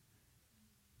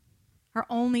 Our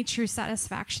only true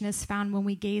satisfaction is found when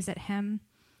we gaze at him.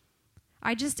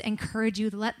 I just encourage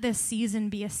you, let this season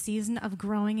be a season of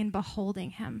growing and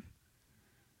beholding him.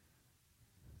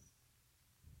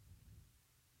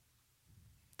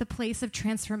 The place of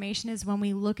transformation is when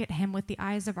we look at him with the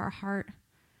eyes of our heart,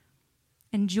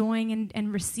 enjoying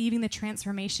and receiving the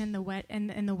transformation,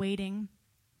 and the waiting.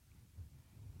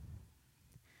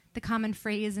 The common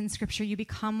phrase in Scripture, you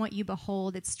become what you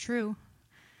behold, it's true.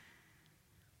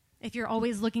 If you're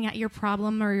always looking at your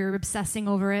problem or you're obsessing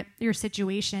over it, your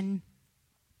situation,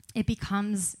 it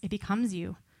becomes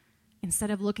you, instead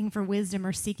of looking for wisdom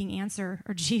or seeking answer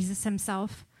or Jesus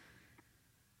himself.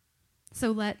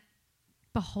 So let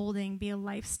beholding be a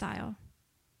lifestyle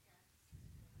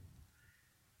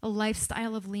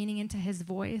of leaning into his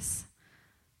voice,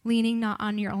 leaning not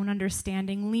on your own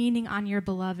understanding, leaning on your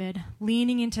beloved,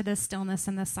 leaning into the stillness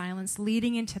and the silence,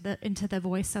 leading into the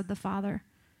voice of the Father.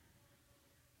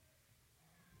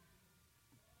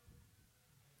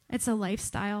 It's a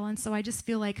lifestyle, and so I just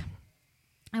feel like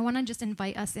I want to just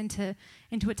invite us into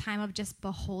a time of just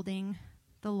beholding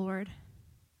the Lord.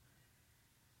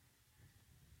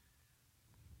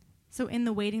 So in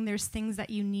the waiting, there's things that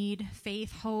you need: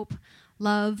 faith, hope,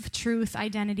 love, truth,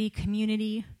 identity,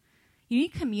 community. You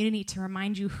need community to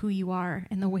remind you who you are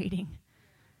in the waiting.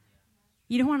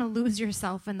 You don't want to lose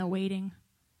yourself in the waiting.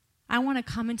 I want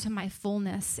to come into my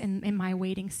fullness in my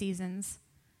waiting seasons.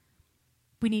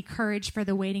 We need courage for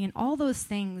the waiting, and all those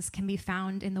things can be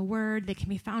found in the Word. They can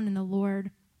be found in the Lord.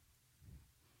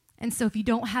 And so if you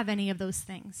don't have any of those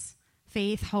things,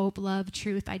 faith, hope, love,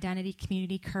 truth, identity,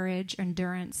 community, courage,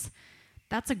 endurance,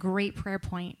 that's a great prayer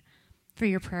point for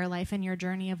your prayer life and your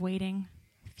journey of waiting.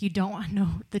 If you don't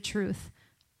know the truth,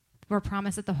 we're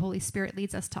promised that the Holy Spirit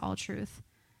leads us to all truth.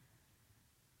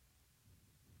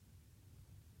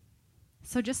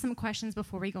 So just some questions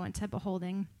before we go into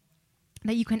beholding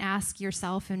that you can ask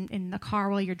yourself in the car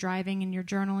while you're driving and you're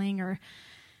journaling, or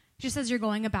just as you're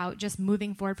going about just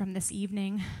moving forward from this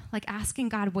evening, like asking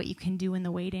God what you can do in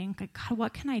the waiting. Like, God,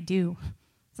 what can I do?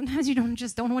 Sometimes you don't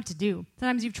know what to do.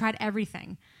 Sometimes you've tried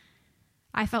everything.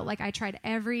 I felt like I tried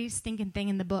every stinking thing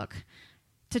in the book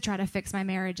to try to fix my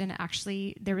marriage, and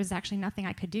there was actually nothing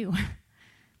I could do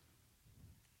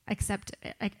except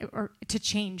or to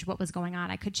change what was going on.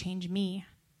 I could change me.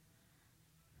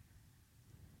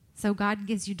 So God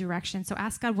gives you direction. So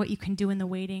ask God what you can do in the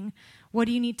waiting. What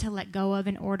do you need to let go of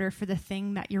in order for the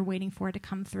thing that you're waiting for to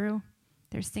come through?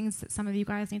 There's things that some of you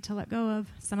guys need to let go of.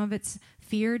 Some of it's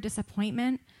fear,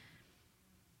 disappointment.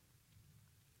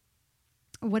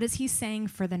 What is he saying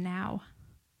for the now?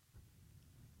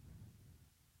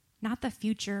 Not the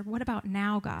future. What about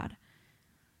now, God?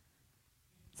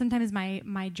 Sometimes my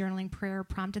journaling prayer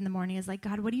prompt in the morning is like,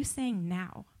 God, what are you saying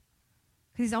now?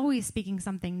 Because he's always speaking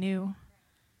something new.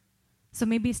 So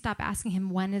maybe stop asking him,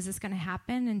 when is this going to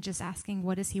happen? And just asking,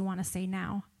 what does he want to say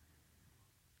now?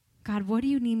 God, what do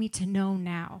you need me to know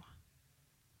now?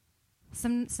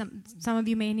 Some of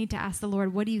you may need to ask the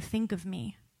Lord, what do you think of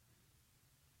me?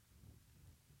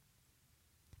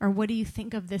 Or what do you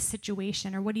think of this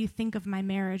situation? Or what do you think of my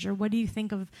marriage? Or what do you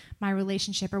think of my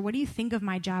relationship? Or what do you think of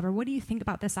my job? Or what do you think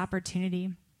about this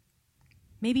opportunity?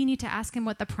 Maybe you need to ask him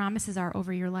what the promises are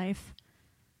over your life.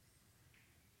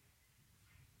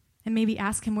 And maybe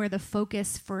ask him where the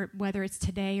focus for whether it's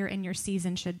today or in your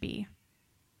season should be.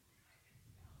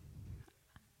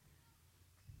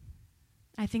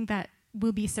 I think that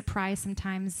we'll be surprised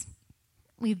sometimes.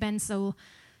 We've been so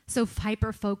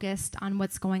hyper-focused on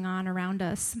what's going on around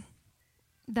us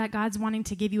that God's wanting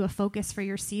to give you a focus for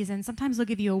your season. Sometimes he'll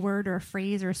give you a word or a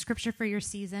phrase or a scripture for your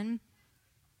season.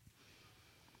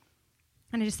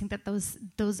 And I just think that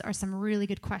those are some really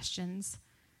good questions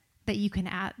that you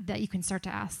can start to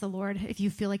ask the Lord if you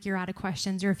feel like you're out of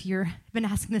questions or if you've been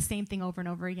asking the same thing over and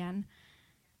over again.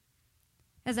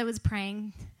 As I was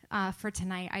praying, for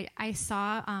tonight. I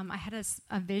saw, I had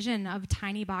a vision of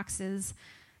tiny boxes,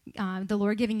 the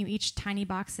Lord giving you each tiny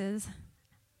boxes.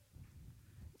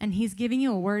 And he's giving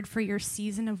you a word for your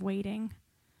season of waiting.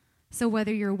 So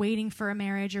whether you're waiting for a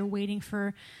marriage or waiting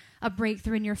for a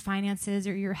breakthrough in your finances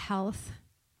or your health,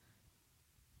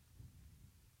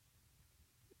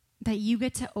 that you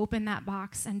get to open that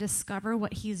box and discover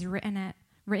what he's written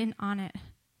on it.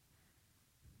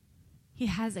 He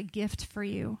has a gift for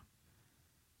you.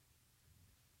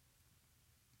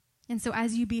 And so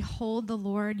as you behold the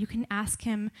Lord, you can ask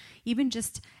him, even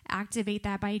just activate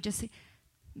that by just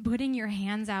putting your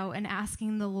hands out and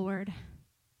asking the Lord.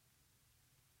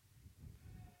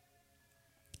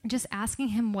 Just asking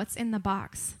him what's in the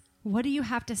box. What do you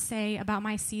have to say about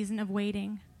my season of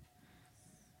waiting?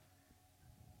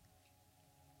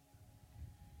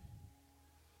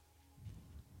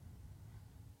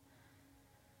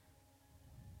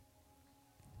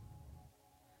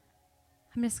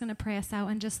 I'm just going to pray us out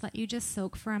and just let you just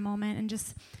soak for a moment and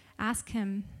just ask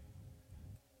him.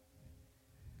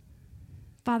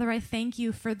 Father, I thank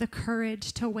you for the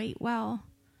courage to wait well.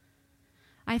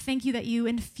 I thank you that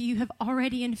you have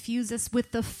already infused us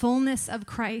with the fullness of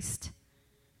Christ.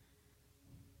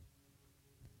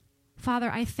 Father,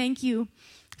 I thank you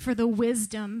for the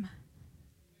wisdom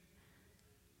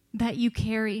that you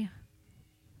carry.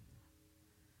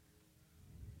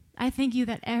 I thank you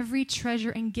that every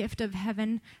treasure and gift of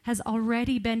heaven has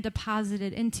already been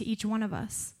deposited into each one of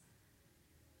us.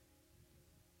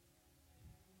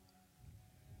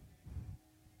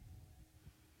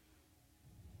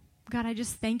 God, I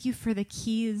just thank you for the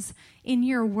keys in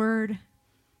your word,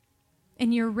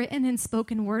 in your written and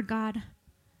spoken word, God.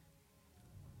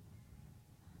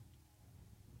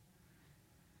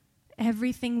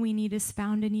 Everything we need is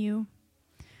found in you.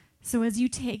 So as you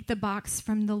take the box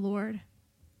from the Lord,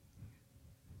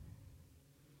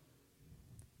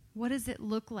 what does it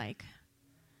look like?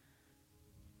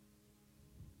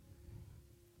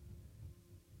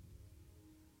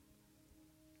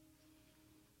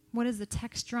 What is the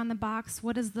texture on the box?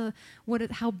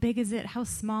 How big is it? How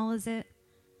small is it?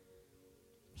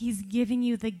 He's giving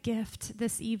you the gift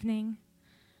this evening.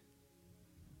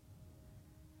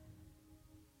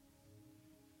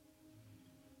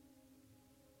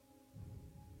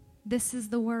 This is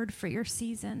the word for your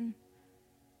season.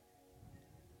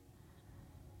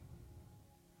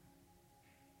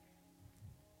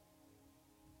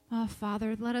 Oh,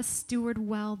 Father, let us steward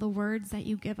well the words that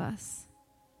you give us.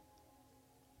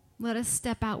 Let us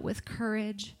step out with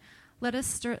courage. Let us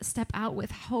step out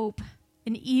with hope,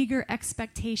 an eager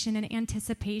expectation and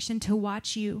anticipation to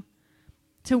watch you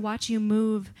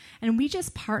move. And we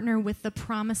just partner with the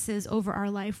promises over our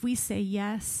life. We say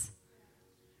yes.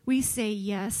 We say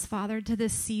yes, Father, to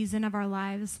this season of our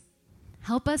lives.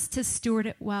 Help us to steward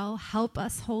it well. Help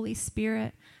us, Holy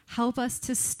Spirit. Help us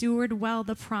to steward well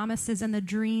the promises and the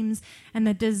dreams and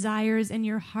the desires in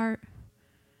your heart.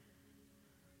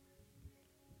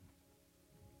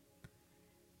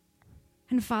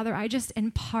 And Father, I just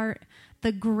impart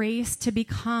the grace to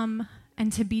become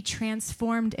and to be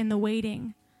transformed in the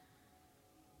waiting.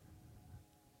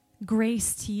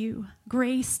 Grace to you,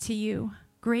 grace to you,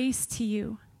 grace to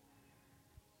you.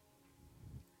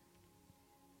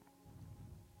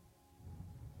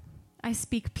 I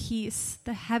speak peace,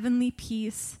 the heavenly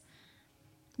peace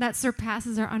that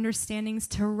surpasses our understandings,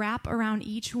 to wrap around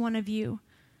each one of you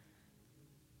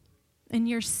in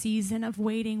your season of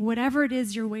waiting. Whatever it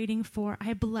is you're waiting for,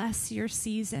 I bless your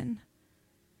season.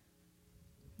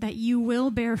 That you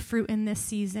will bear fruit in this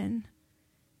season.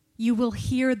 You will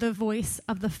hear the voice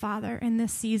of the Father in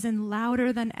this season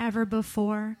louder than ever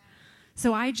before.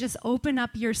 So I just open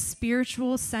up your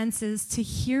spiritual senses to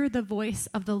hear the voice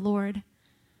of the Lord.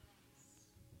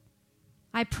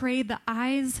 I pray the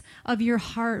eyes of your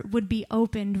heart would be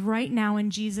opened right now in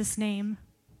Jesus' name.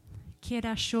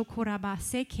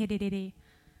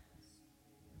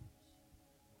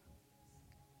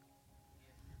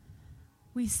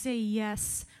 We say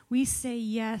yes. We say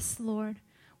yes, Lord.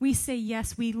 We say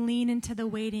yes. We lean into the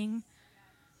waiting.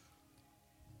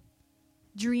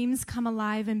 Dreams come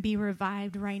alive and be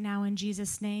revived right now in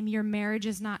Jesus' name. Your marriage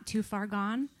is not too far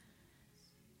gone.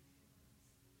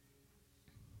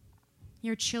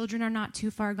 Your children are not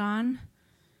too far gone.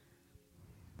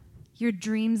 Your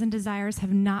dreams and desires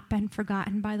have not been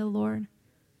forgotten by the Lord.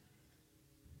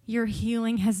 Your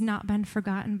healing has not been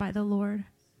forgotten by the Lord.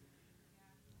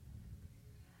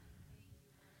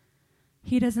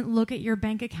 He doesn't look at your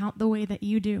bank account the way that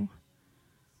you do.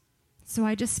 So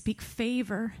I just speak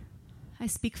favor. I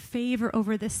speak favor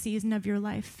over this season of your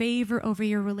life, favor over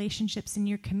your relationships in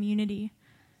your community.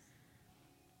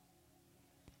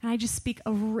 And I just speak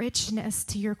a richness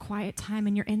to your quiet time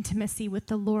and your intimacy with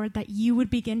the Lord, that you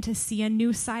would begin to see a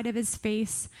new side of his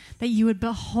face, that you would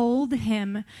behold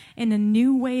him in a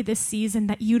new way this season,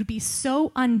 that you'd be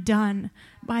so undone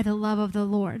by the love of the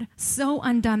Lord, so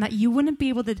undone that you wouldn't be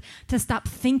able to stop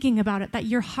thinking about it, that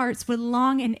your hearts would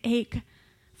long and ache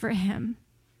for him.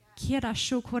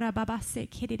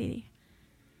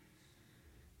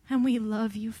 And we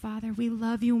love you, Father. We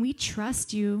love you, and we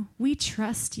trust you. We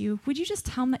trust you. Would you just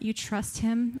tell him that you trust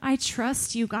him? I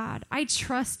trust you, God. I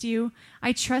trust you.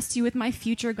 I trust you with my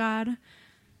future, God.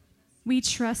 We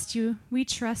trust you. We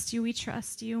trust you. We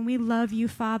trust you. And we love you,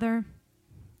 Father.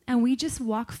 And we just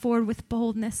walk forward with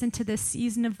boldness into this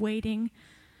season of waiting.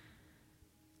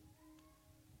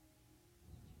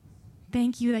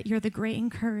 Thank you that you're the great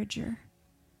encourager.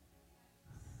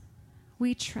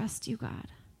 We trust you, God.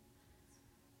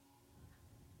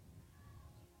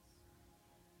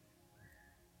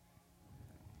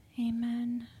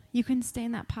 Amen. You can stay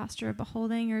in that posture of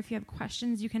beholding, or if you have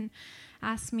questions, you can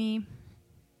ask me.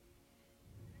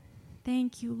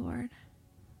 Thank you, Lord.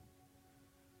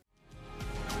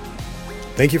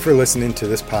 Thank you for listening to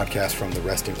this podcast from the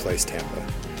Resting Place Tampa.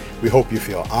 We hope you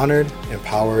feel honored,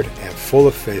 empowered, and full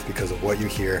of faith because of what you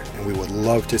hear, and we would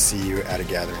love to see you at a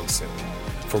gathering soon.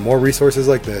 For more resources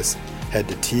like this, head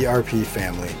to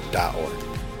trpfamily.org.